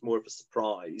Jewish. It's more of a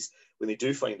surprise when they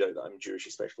do find out that I'm Jewish,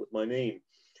 especially with my name.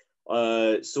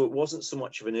 So it wasn't so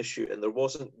much of an issue, and there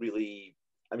wasn't really,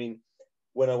 I mean,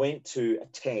 when I went to a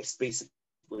test,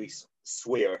 basically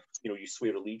swear, you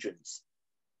swear allegiance.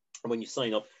 And when you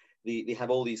sign up, they have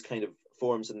all these kind of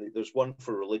forms, and there's one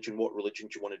for religion, what religion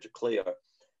do you want to declare?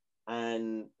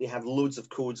 and they have loads of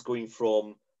codes going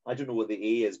from, I don't know what the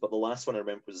A is, but the last one I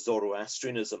remember was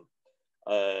Zoroastrianism,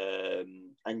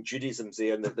 and Judaism's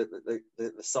there. And the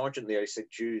sergeant there, he said,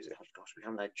 Jews, oh, gosh, we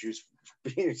haven't had Jews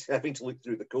having to look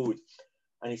through the code.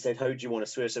 And he said, how do you want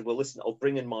to swear? I said, well, listen, I'll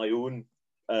bring in my own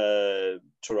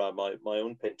Torah, my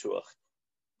own Pentuach,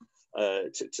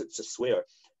 to swear.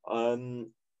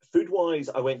 Food-wise,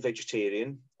 I went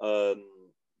vegetarian. I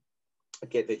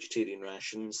get vegetarian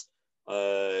rations.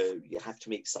 You have to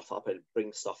make stuff up and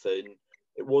bring stuff in.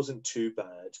 It wasn't too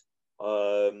bad.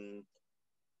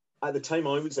 At the time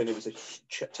I was in, it was a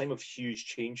time of huge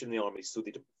change in the army. So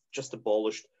they'd just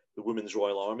abolished the Women's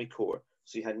Royal Army Corps.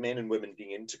 So you had men and women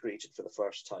being integrated for the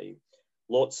first time.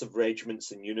 Lots of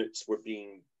regiments and units were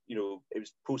being, you know, it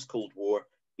was post-Cold War,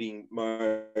 being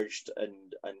merged and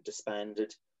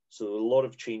disbanded. So a lot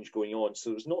of change going on. So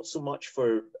it was not so much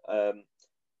for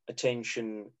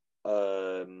attention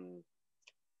to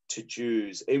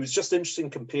Jews. It was just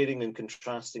interesting comparing and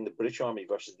contrasting the British Army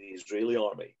versus the Israeli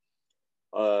Army.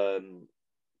 And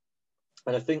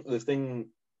I think the thing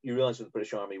you realise with the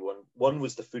British Army, one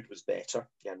was the food was better.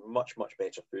 Yeah, much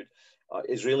better food.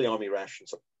 Israeli Army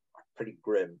rations are pretty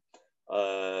grim,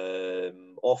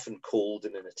 often cold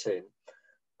and in a tin.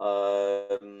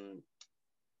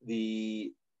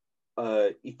 The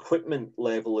equipment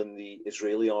level in the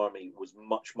Israeli Army was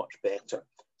much better.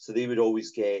 So they would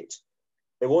always get,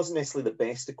 it wasn't necessarily the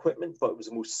best equipment, but it was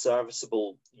the most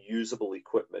serviceable, usable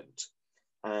equipment.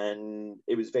 And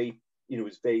it was very, you know, it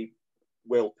was very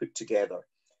well put together.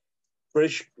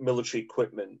 British military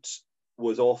equipment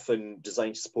was often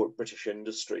designed to support British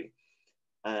industry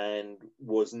and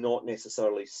was not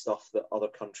necessarily stuff that other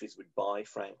countries would buy,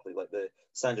 frankly, like the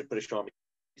standard British Army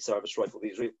service rifle.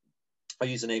 I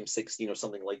use an M16 or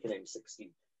something like an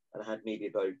M16, and I had maybe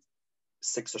about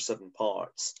 6 or 7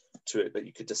 parts to it that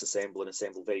you could disassemble and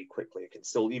assemble very quickly. I can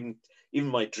still, even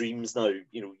my dreams now,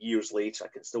 you know, years later, I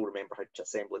can still remember how to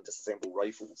assemble and disassemble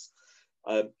rifles.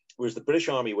 Whereas the British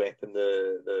Army weapon,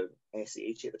 the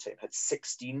SH at the time, had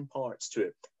 16 parts to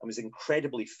it and was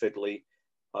incredibly fiddly,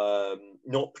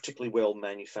 not particularly well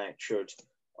manufactured.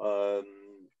 I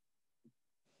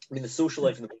mean, the social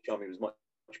life in the British Army was much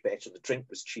better. The drink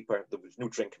was cheaper. There was no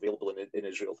drink available in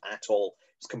Israel at all.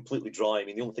 It was completely dry. I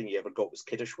mean, the only thing you ever got was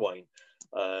Kiddush wine,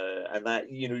 and that,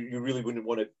 you know, you really wouldn't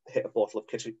want to hit a bottle of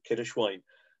Kiddush wine.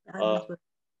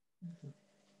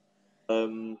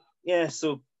 Yeah,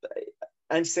 so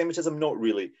anti-Semitism, not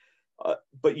really,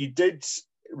 but you did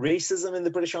racism in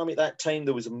the British Army at that time.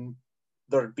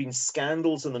 There had been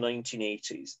scandals in the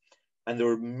 1980s, and there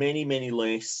were many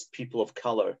less people of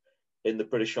colour in the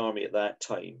British Army at that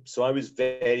time. So I was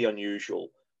very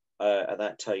unusual at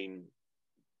that time.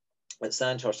 At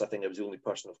Sandhurst, I think I was the only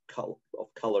person of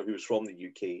colour who was from the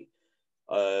UK.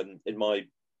 In my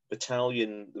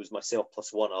battalion, there was myself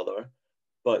plus one other.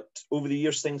 But over the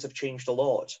years, things have changed a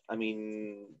lot. I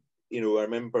mean, you know, I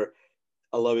remember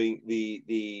allowing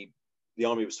the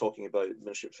army was talking about, the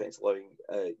Ministry of Defence allowing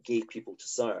gay people to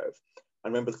serve. I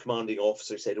remember the commanding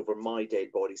officer said, over my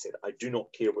dead body, said, I do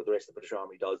not care what the rest of the British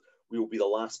Army does. We will be the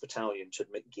last battalion to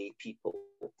admit gay people.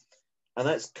 And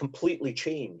that's completely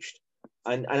changed,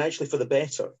 and actually for the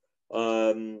better.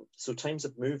 So times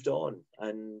have moved on,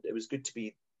 and it was good to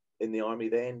be in the army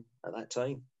then at that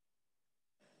time.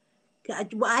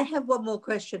 I have one more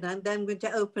question, and then I'm going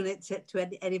to open it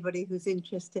to anybody who's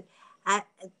interested.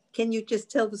 Can you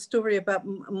just tell the story about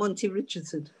Monty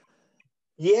Richardson?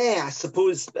 Yeah, I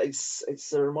suppose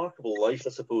it's a remarkable life, I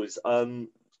suppose.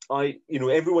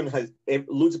 Everyone has,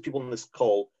 loads of people on this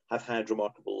call have had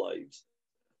remarkable lives.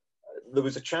 There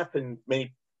was a chap, and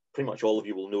pretty much all of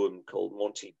you will know him, called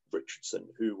Monty Richardson,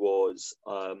 who was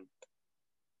a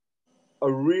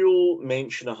real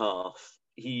mensch and a half.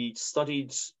 He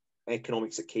studied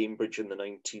economics at Cambridge in the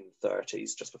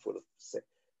 1930s, just before the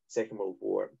Second World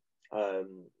War.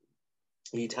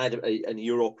 He'd had an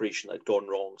ear operation that had gone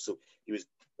wrong, so he was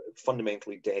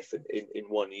fundamentally deaf in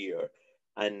one ear,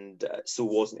 and so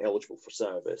wasn't eligible for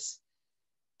service.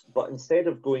 But instead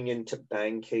of going into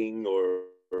banking or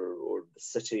the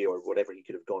city or whatever he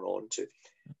could have gone on to,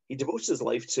 he devoted his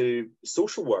life to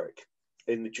social work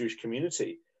in the Jewish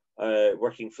community,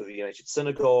 working for the United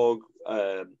Synagogue.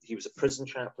 He was a prison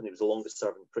chaplain. He was the longest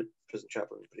serving prison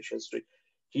chaplain in British history.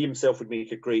 He himself would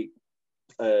make a great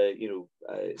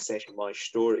session on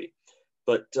SHtory.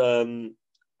 But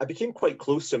I became quite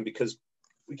close to him because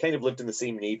we kind of lived in the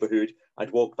same neighbourhood.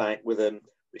 I'd walk back with him.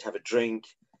 We'd have a drink.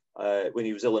 When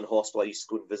he was ill in hospital, I used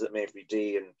to go and visit him every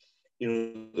day. And, you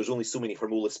know, there's only so many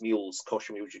Hermolis meals,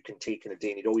 kosher meals you can take in a day.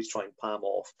 And he'd always try and palm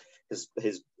off his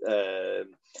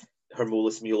her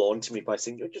molus meal onto me by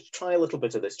saying, just try a little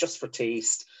bit of this just for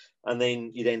taste, and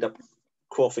then you'd end up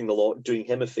quaffing the lot, doing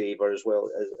him a favour as well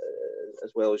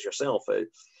as yourself.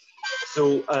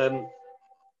 So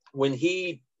when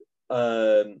he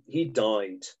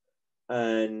died,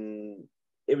 and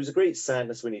it was a great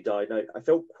sadness when he died. And I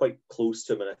felt quite close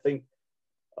to him, and I think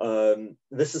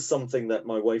this is something that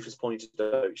my wife has pointed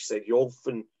out. She said, you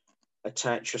often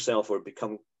attach yourself or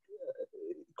become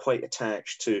quite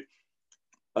attached to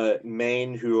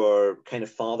men who are kind of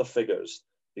father figures,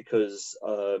 because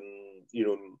you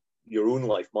know, your own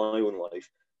life, my own life,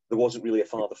 there wasn't really a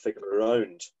father figure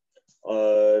around.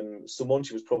 So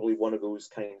Monty was probably one of those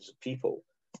kinds of people,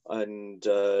 and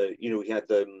you know, he had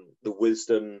the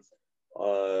wisdom,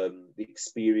 the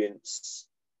experience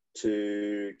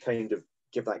to kind of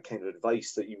give that kind of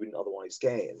advice that you wouldn't otherwise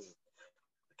get, and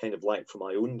kind of lacked from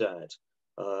my own dad.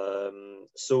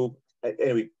 So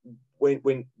anyway,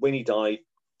 when he died,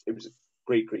 it was a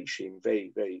great shame.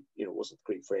 Very, you know, it wasn't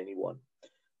great for anyone.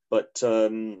 But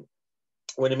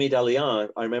when I made Aliyah,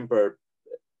 I remember,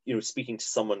 you know, speaking to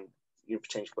someone, you know,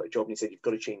 potentially about a job, and he said, you've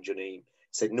got to change your name.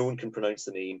 He said, no one can pronounce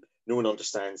the name, no one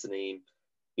understands the name,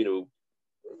 you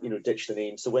know, ditch the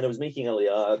name. So when I was making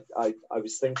Aliyah, I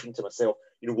was thinking to myself,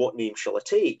 you know, what name shall I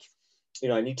take? You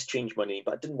know, I need to change my name,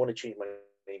 but I didn't want to change my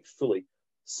name fully.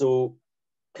 So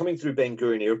coming through Ben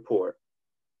Gurion Airport,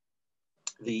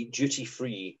 the duty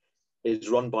free is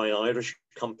run by an Irish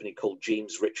company called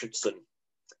James Richardson.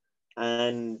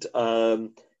 And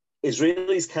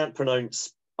Israelis can't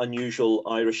pronounce unusual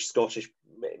Irish, Scottish,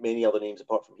 many other names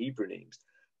apart from Hebrew names.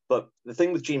 But the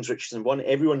thing with James Richardson, one,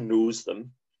 everyone knows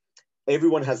them.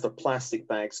 Everyone has their plastic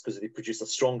bags because they produce the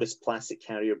strongest plastic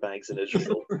carrier bags in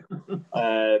Israel.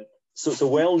 So it's a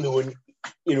well-known,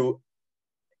 you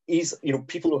know,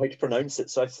 people know how to pronounce it.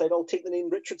 So I said, I'll take the name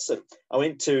Richardson. I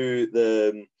went to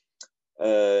the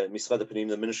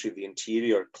the Ministry of the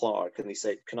Interior clerk, and they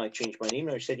said, can I change my name?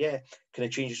 And I said, yeah. Can I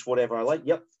change it to whatever I like?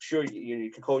 Yep, sure.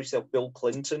 You can call yourself Bill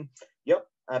Clinton. Yep,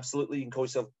 absolutely. You can call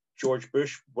yourself George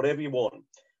Bush, whatever you want.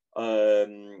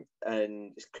 And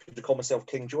could I call myself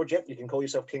King George? Yep, you can call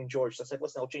yourself King George. So I said,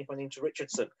 listen, I'll change my name to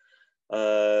Richardson.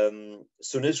 So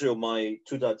in Israel, my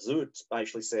Taudat Zut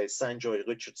actually says Sanjoy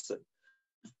Richardson.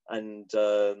 And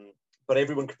but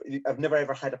I've never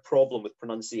ever had a problem with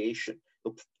pronunciation.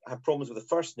 They'll have problems with the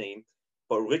first name,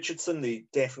 but Richardson, they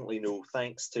definitely know,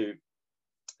 thanks to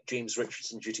James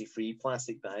Richardson duty-free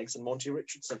plastic bags and Monty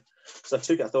Richardson. So I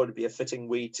thought it'd be a fitting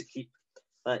way to keep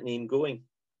that name going.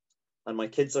 And my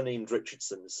kids are named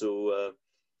Richardson, so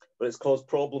but it's caused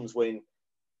problems when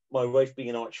my wife, being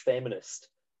an arch feminist,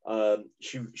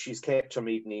 she's kept her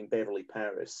maiden name Beverly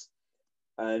Paris.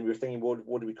 And we were thinking,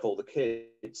 what do we call the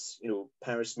kids? You know,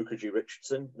 Paris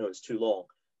Mukherjee-Richardson. No, it's too long.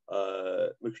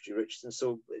 Mukherjee-Richardson.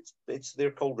 So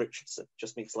they're called Richardson.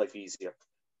 Just makes life easier.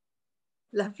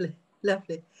 Lovely,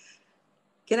 lovely.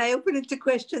 Can I open it to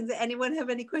questions? Anyone have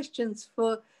any questions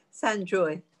for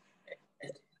Sanjoy?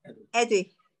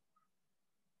 Eddie.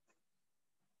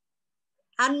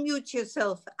 Unmute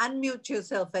yourself,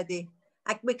 Eddie.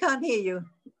 We can't hear you.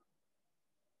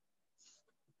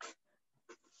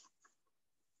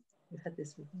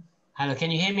 Hello, can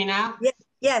you hear me now?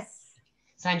 Yes.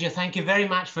 Sanjoy, thank you very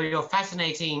much for your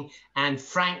fascinating and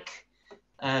frank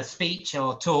speech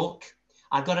or talk.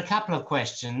 I've got a couple of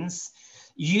questions.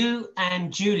 You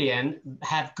and Julian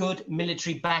have good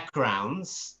military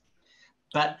backgrounds,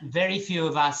 but very few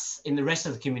of us in the rest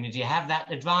of the community have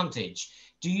that advantage.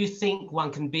 Do you think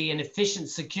one can be an efficient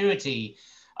security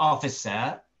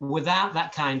officer without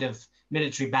that kind of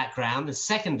military background? And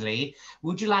secondly,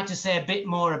 would you like to say a bit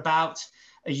more about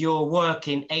your work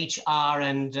in HR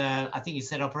and I think you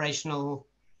said operational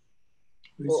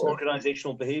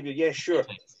organizational behavior? Yeah, sure.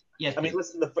 Yes, I mean,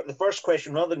 listen, the first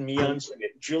question, rather than me answering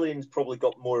it, Julian's probably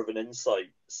got more of an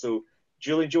insight. So,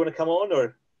 Julian, do you want to come on,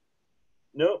 or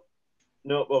no?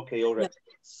 No, okay, all right.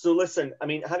 No. So, listen, I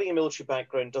mean, having a military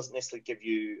background doesn't necessarily give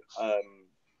you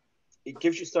it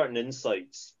gives you certain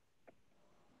insights.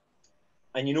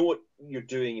 And you know what you're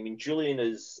doing. I mean, Julian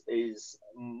is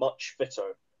much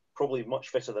fitter, probably much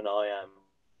fitter than I am.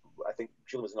 I think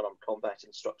Julian was an unarmed combat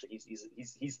instructor.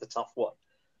 He's the tough one.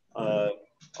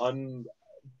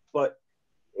 But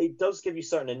it does give you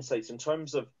certain insights in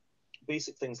terms of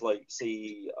basic things like,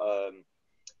 say,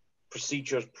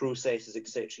 procedures, processes,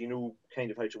 etc. You know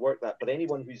kind of how to work that. But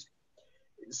anyone who's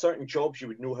certain jobs, you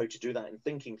would know how to do that, and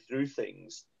thinking through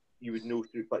things you would know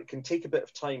through. But it can take a bit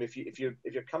of time if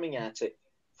you're coming at it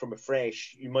from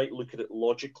afresh. You might look at it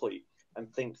logically and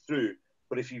think through.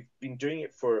 But if you've been doing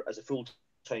it as a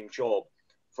full-time job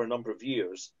for a number of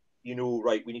years, you know,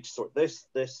 right, we need to sort this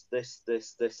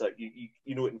out.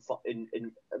 You know it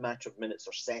in a matter of minutes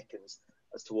or seconds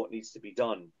as to what needs to be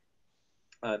done.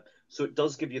 So it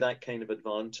does give you that kind of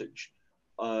advantage.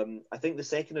 I think the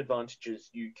second advantage is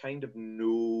you kind of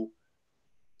know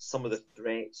some of the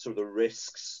threats or the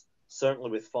risks,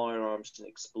 certainly with firearms and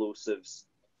explosives,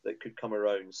 that could come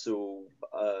around. So,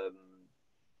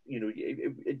 you know,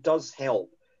 it does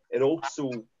help. It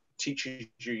also teaches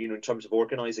you, you know, in terms of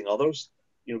organizing others,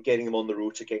 you know, getting them on the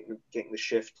road to getting the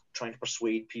shift, trying to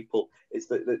persuade people. It's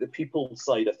the people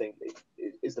side, I think,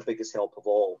 is the biggest help of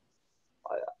all.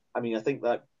 I mean, I think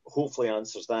that hopefully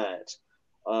answers that.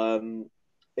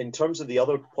 In terms of the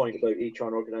other point about HR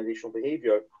and organizational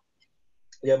behavior,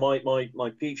 yeah, my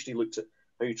PhD looked at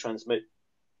how you transmit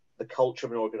the culture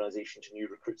of an organization to new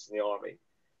recruits in the army.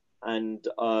 And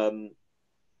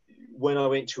when I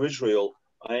went to Israel,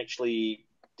 I actually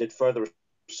did further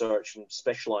research and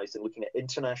specialized in looking at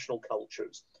international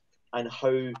cultures and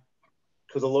how,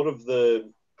 because a lot of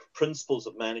the principles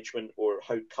of management or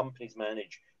how companies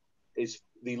manage is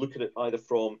they look at it either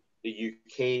from the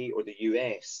UK or the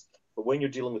US. But when you're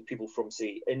dealing with people from,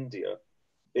 say, India,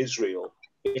 Israel,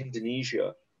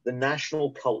 Indonesia, the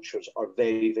national cultures are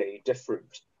very, very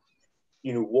different.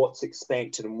 You know, what's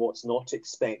expected and what's not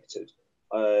expected,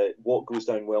 what goes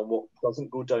down well and what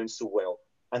doesn't go down so well.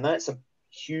 And that's a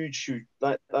huge,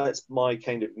 that's my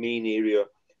kind of main area,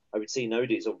 I would say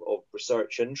nowadays, of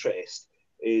research interest,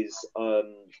 is how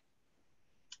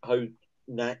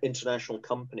international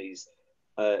companies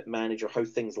manage, or how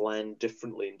things land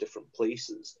differently in different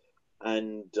places.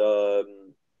 And,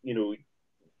 you know,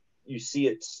 you see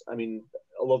it, I mean,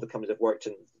 a lot of the companies I've worked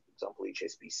in, for example,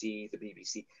 HSBC, the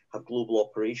BBC, have global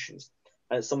operations.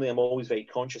 And it's something I'm always very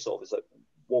conscious of, is that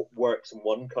what works in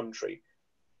one country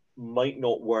might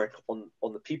not work on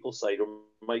the people side, or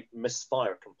might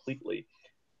misfire completely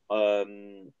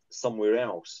somewhere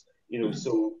else. You know,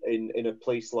 so in a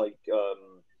place like,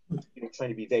 you know, trying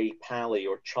to be very pally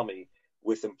or chummy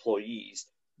with employees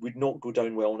would not go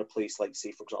down well in a place like,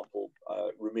 say, for example,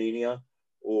 Romania,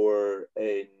 or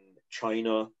in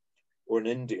China, or in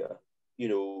India. You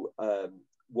know,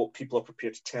 what people are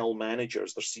prepared to tell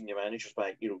managers, their senior managers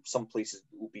back, you know, some places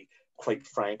will be quite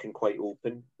frank and quite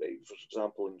open. For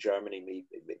example, in Germany,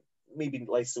 maybe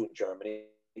less so in Germany,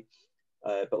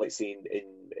 but like say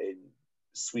in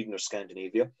Sweden or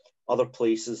Scandinavia. Other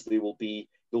places they'll be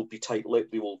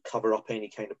tight-lipped. They will cover up any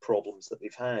kind of problems that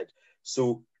they've had.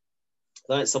 So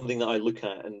that's something that I look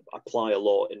at and apply a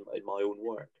lot in my own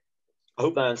work. I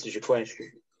hope that answers your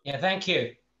question. Yeah, thank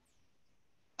you.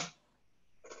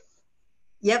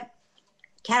 Yep.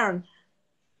 Karen.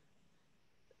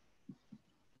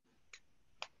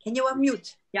 Can you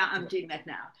unmute? Yeah, I'm doing that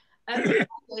now.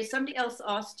 Somebody else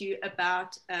asked you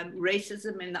about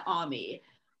racism in the army.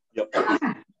 Yep.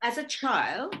 As a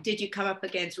child, did you come up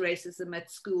against racism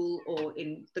at school or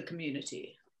in the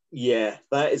community? Yeah,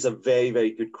 that is a very,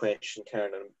 very good question,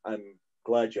 Karen. I'm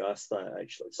glad you asked that,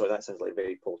 actually. Sorry, that sounds like a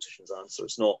very politician's answer.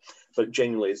 It's not, but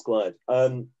genuinely is glad.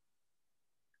 I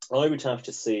would have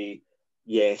to say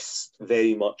yes,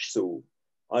 very much so.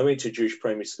 I went to a Jewish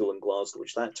primary school in Glasgow,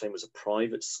 which at that time was a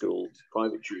private school,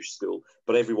 private Jewish school,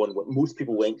 but most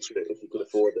people went to it if you could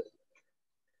afford it.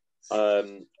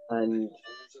 And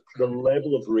the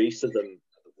level of racism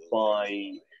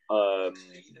by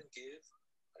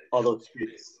other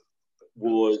students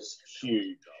was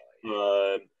huge.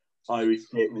 I would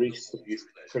get racist abuse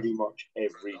pretty much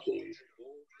every day.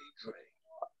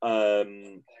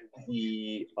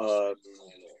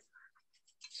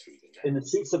 In the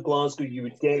streets of Glasgow, you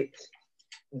would get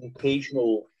an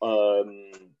occasional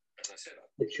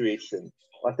situation.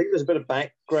 I think there's a bit of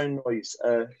background noise.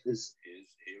 I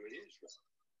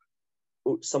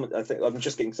think I'm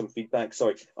just getting some feedback.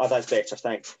 Sorry. Oh, that's better.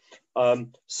 Thanks.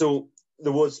 So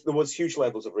there was huge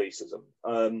levels of racism.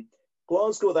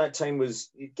 Glasgow at that time was,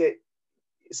 you get,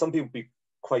 some people would be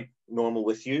quite normal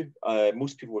with you.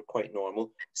 Most people were quite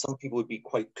normal. Some people would be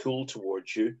quite cool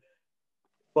towards you.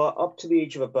 But up to the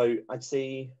age of about, I'd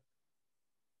say,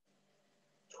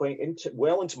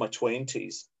 well into my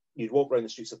 20s, you'd walk around the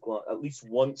streets of Glasgow, at least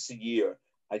once a year,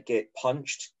 I'd get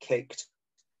punched, kicked,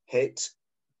 hit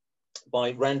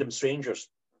by random strangers,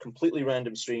 completely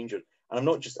random strangers. And I'm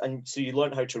not just, and so you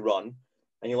learn how to run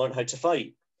and you learn how to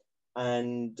fight.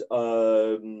 And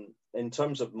in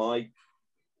terms of my,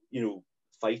 you know,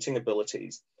 fighting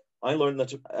abilities, I learned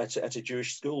that at a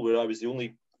Jewish school where I was the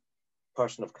only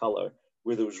person of color,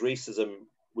 where there was racism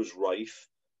was rife.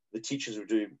 The teachers would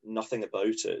do nothing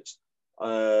about it.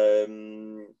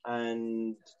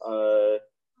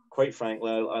 Quite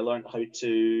frankly, I learned how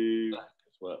to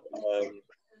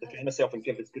defend myself and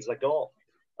give as good as I got.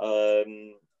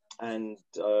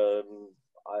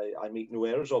 I make no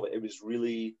errors of it. It was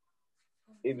really,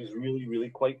 really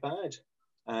quite bad.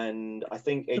 And I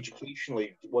think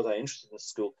educationally, was I interested in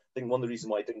school? I think one of the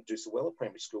reasons why I didn't do so well at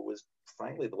primary school was,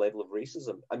 frankly, the level of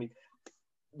racism. I mean,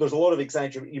 there's a lot of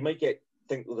exaggeration. You might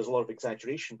think that there's a lot of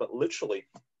exaggeration, but literally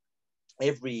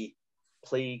every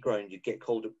playground you'd get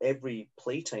called, every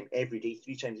playtime, every day,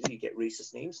 3 times a day, you get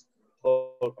racist names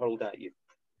hurled at you.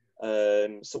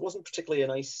 So it wasn't particularly a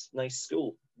nice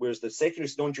school. Whereas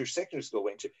the non-Jewish secondary school I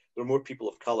went to, there were more people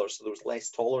of colour, so there was less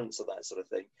tolerance of that sort of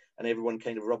thing, and everyone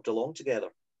kind of rubbed along together.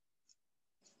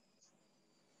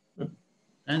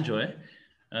 Sanjoy,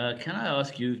 can I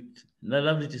ask you,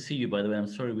 lovely to see you, by the way. I'm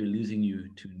sorry we're losing you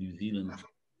to New Zealand,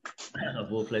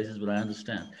 of all places, but I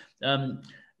understand.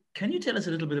 Can you tell us a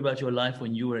little bit about your life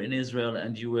when you were in Israel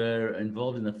and you were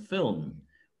involved in a film,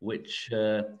 which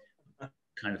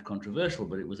kind of controversial,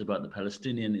 but it was about the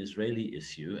Palestinian-Israeli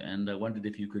issue, and I wondered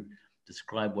if you could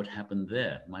describe what happened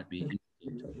there. It might be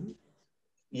interesting.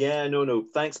 Yeah, no.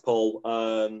 Thanks, Paul.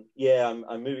 Yeah,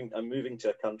 I'm moving to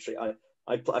a country.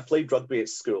 I played rugby at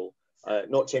school,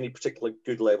 not to any particular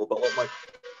good level, but a lot of my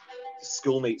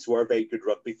schoolmates were very good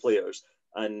rugby players,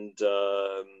 and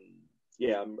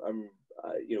yeah,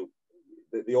 you know,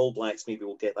 the All Blacks maybe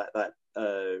will get that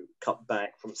cup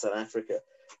back from South Africa.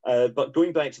 But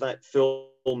going back to that film,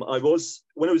 when I was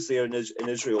there in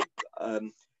Israel,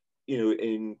 you know,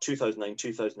 in 2009,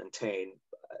 2010,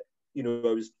 you know,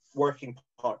 I was working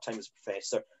part-time as a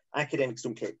professor. Academics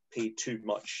don't get paid too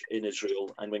much in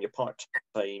Israel, and when you're part-time,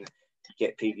 you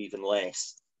get paid even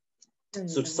less.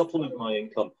 So to supplement my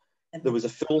income, there was a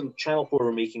film, Channel 4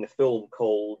 were making a film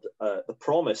called The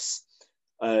Promise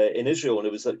in Israel, and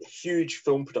it was a huge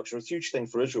film production. It was a huge thing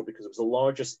for Israel because it was the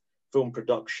largest film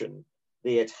production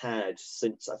they had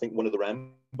since, I think, one of the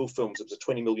Rambo films. It was a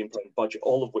 £20 million budget,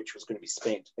 all of which was going to be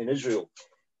spent in Israel.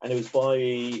 And it was by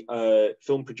a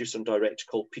film producer and director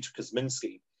called Peter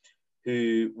Kosminski,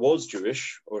 who was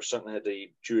Jewish, or certainly had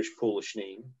a Jewish-Polish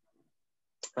name.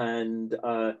 And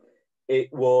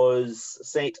it was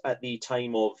set at the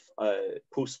time of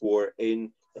post-war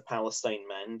in the Palestine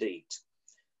Mandate.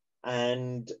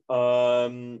 And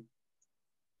I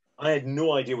had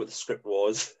no idea what the script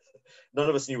was. None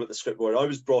of us knew what the script was. I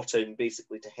was brought in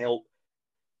basically to help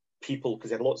people, because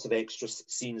they had lots of extra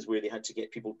scenes where they had to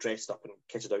get people dressed up and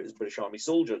kitted out as British Army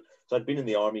soldiers. So I'd been in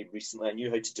the army recently. I knew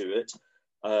how to do it.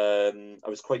 I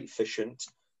was quite efficient.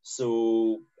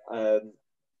 So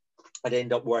I'd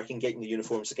end up getting the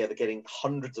uniforms together, getting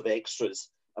hundreds of extras.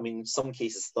 I mean, in some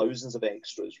cases, thousands of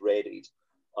extras readied.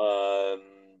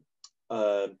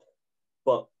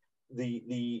 But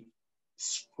the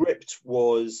script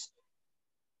was,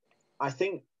 I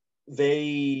think,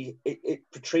 it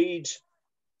portrayed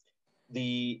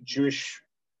the Jewish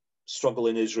struggle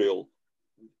in Israel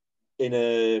in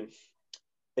an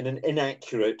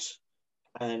inaccurate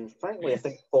and, frankly, I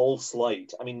think, false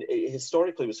light. I mean,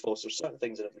 historically it was false. There's certain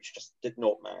things in it which just did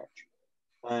not match,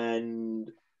 and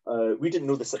we didn't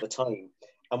know this at the time.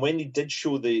 And when they did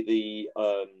show the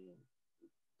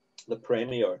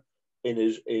premiere in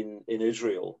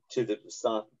Israel to the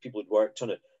staff, people who'd worked on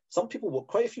it,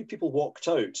 quite a few people walked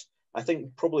out. I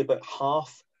think probably about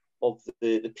half of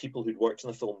the people who'd worked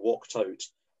on the film walked out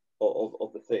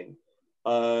of the thing.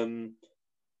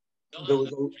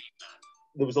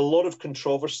 There was a lot of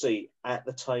controversy at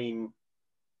the time.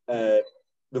 There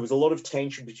was a lot of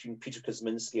tension between Peter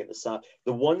Kosminski and the staff.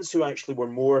 The ones who actually were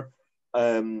more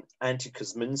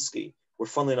anti-Kosminski were,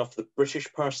 funnily enough, the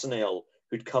British personnel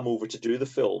who'd come over to do the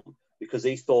film, because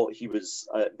they thought he was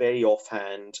very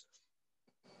offhand.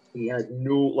 He had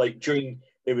no,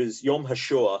 it was Yom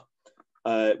HaShoah,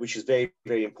 which is very,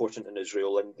 very important in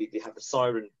Israel, and they have the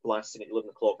siren blasting at 11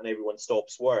 o'clock and everyone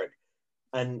stops work.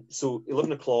 And so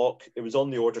 11 o'clock, it was on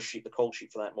the order sheet, the call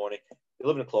sheet for that morning,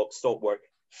 11 o'clock, stop work.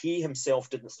 He himself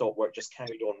didn't stop work, just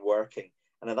carried on working.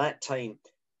 And at that time,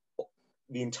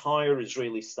 the entire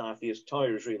Israeli staff, the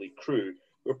entire Israeli crew,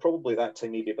 were probably at that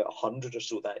time maybe about 100 or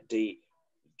so that day,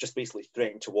 just basically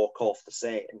threatened to walk off the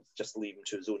set and just leave him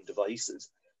to his own devices.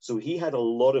 So he had a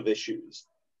lot of issues.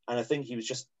 And I think he was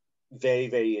just very,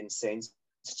 very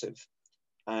insensitive.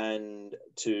 And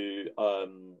to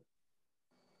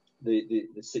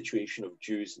the situation of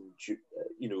Jews and,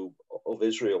 of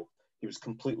Israel, he was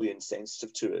completely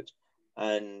insensitive to it.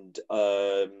 And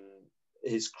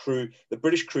his crew, the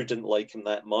British crew didn't like him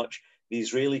that much. The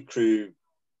Israeli crew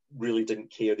really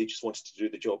didn't care. They just wanted to do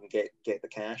the job and get the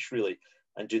cash, really,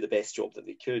 and do the best job that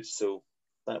they could. So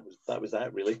that was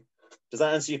really. Does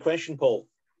that answer your question, Paul?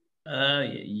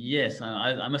 Yes,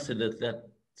 I must say that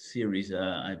series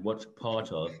I watched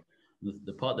part of.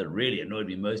 The part that really annoyed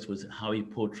me most was how he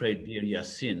portrayed Deir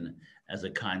Yassin as a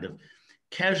kind of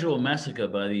casual massacre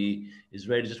by the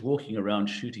Israelis, just walking around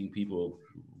shooting people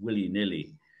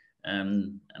willy-nilly.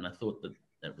 And I thought that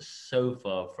that was so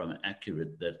far from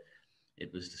accurate that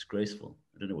it was disgraceful.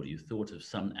 I don't know what you thought of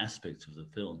some aspects of the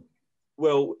film.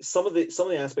 Well, some of the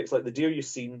aspects, like the Deir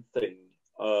Yassin thing,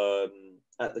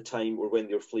 at the time, or when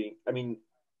they were fleeing, I mean,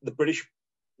 the British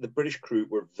crew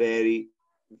were very,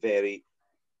 very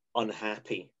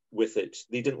unhappy with it.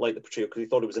 They didn't like the portrayal because they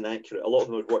thought it was inaccurate. A lot of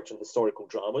them had worked on historical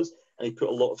dramas, and they put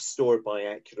a lot of store by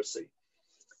accuracy,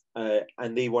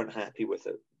 and they weren't happy with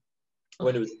it.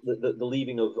 When it was the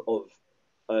leaving of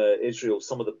Israel,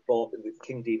 some of the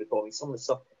King David bombing, some of the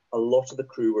stuff, a lot of the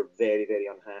crew were very, very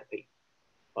unhappy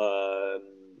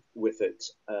with it.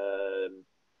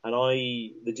 And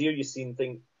the Deir Yassin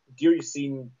thing, Deir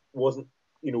Yassin wasn't,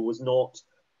 was not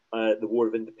the War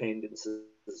of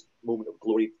Independence's moment of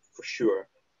glory for sure,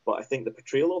 but I think the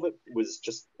portrayal of it was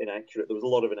just inaccurate. There was a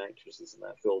lot of inaccuracies in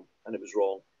that film, and it was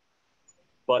wrong.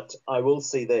 But I will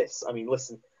say this, I mean,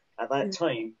 listen, at that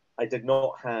time, I did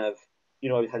not have,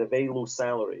 I had a very low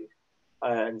salary,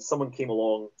 and someone came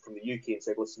along from the UK and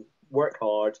said, listen, work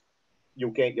hard,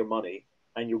 you'll get your money,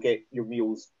 and you'll get your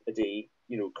meals a day,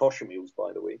 kosher meals,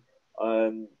 by the way.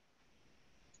 And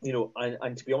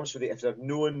to be honest with you, if I'd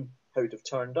known how it would have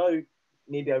turned out,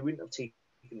 maybe I wouldn't have taken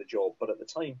the job. But at the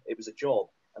time, it was a job,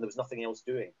 and there was nothing else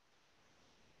doing.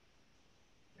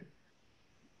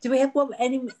 Do we have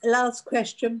any last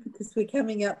question? Because we're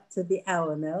coming up to the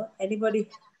hour now. Anybody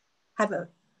have a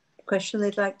question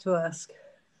they'd like to ask?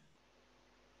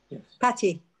 Yes.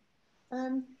 Patty.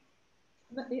 I'm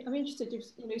interested.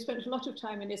 You spent a lot of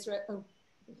time in Israel. Oh,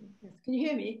 can you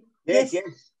hear me? Yes.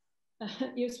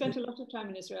 You've spent a lot of time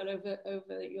in Israel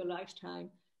over your lifetime,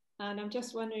 and I'm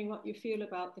just wondering what you feel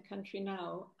about the country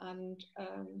now, and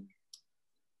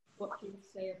what you would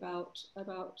say about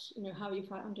how you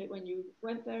found it when you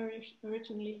went there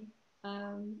originally,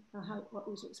 what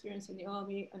was your experience in the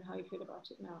army, and how you feel about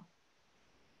it now.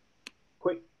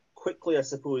 Quickly, I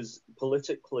suppose,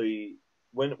 politically,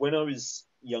 when I was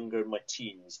younger, in my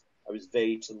teens, I was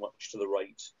very much to the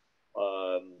right,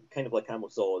 kind of like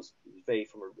Amos Oz. It was very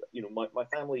from my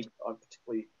family aren't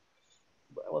particularly,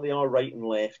 well, they are right and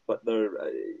left, but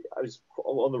I was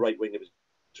on the right wing of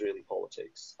Israeli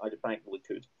politics. I'd have banked the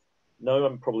Likud. Now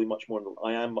I'm probably much more on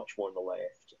the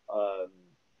left.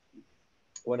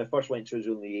 When I first went to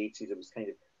Israel in the 80s,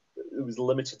 it was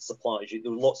limited supplies.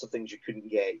 There were lots of things you couldn't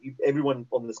get. Everyone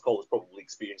on this call has probably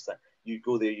experienced that. You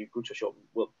go there, you go to a shop,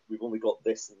 well, we've only got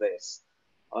this and this.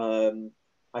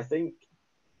 I think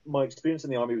my experience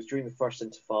in the army was during the first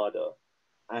Intifada,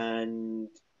 and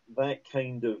that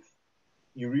kind of,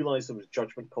 you realise there was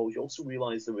judgment calls. You also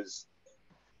realise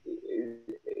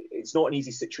it's not an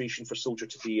easy situation for a soldier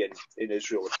to be in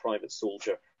Israel, a private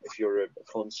soldier, if you're a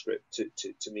conscript,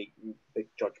 to make big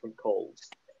judgment calls.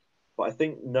 But I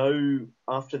think now,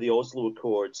 after the Oslo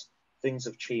Accords, things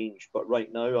have changed. But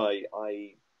right now,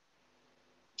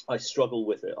 I struggle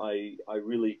with it.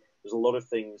 There's a lot of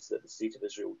things that the state of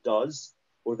Israel does,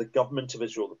 or the government of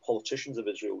Israel, the politicians of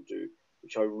Israel do,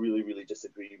 which I really, really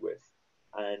disagree with.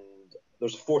 And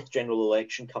there's a fourth general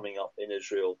election coming up in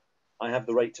Israel. I have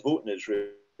the right to vote in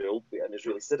Israel, be an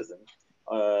Israeli citizen.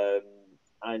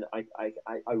 And I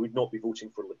would not be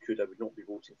voting for Likud. I would not be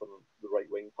voting for the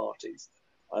right-wing parties.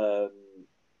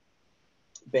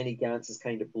 Benny Gantz has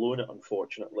kind of blown it,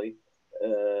 unfortunately.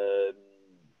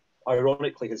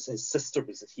 Ironically, his sister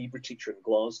was a Hebrew teacher in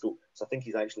Glasgow, so I think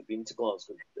he's actually been to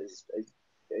Glasgow.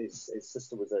 His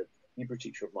sister was a Hebrew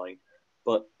teacher of mine.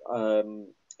 But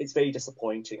it's very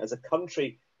disappointing. As a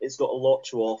country, it's got a lot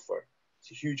to offer.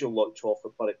 It's a huge lot to offer,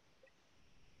 but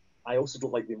I also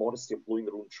don't like the modesty of blowing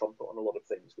their own trumpet on a lot of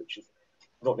things, which is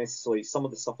not necessarily, some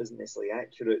of the stuff isn't necessarily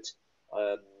accurate.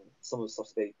 Some of the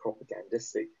stuff's very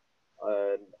propagandistic,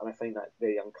 and I find that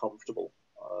very uncomfortable.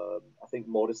 I think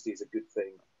modesty is a good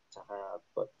thing to have,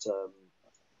 but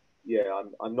yeah,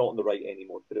 I'm not on the right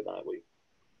anymore, put it that way.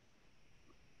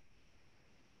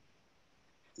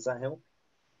 Does that help?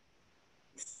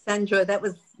 Sanjoy, that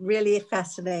was really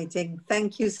fascinating.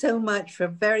 Thank you so much for a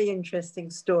very interesting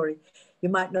story. You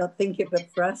might not think it, but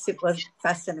for us, it was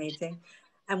fascinating.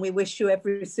 And we wish you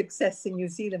every success in New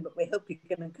Zealand, but we hope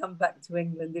you're going to come back to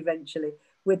England eventually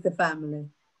with the family.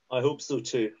 I hope so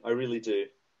too. I really do.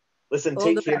 Listen,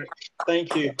 take care.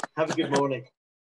 Thank you. Have a good morning.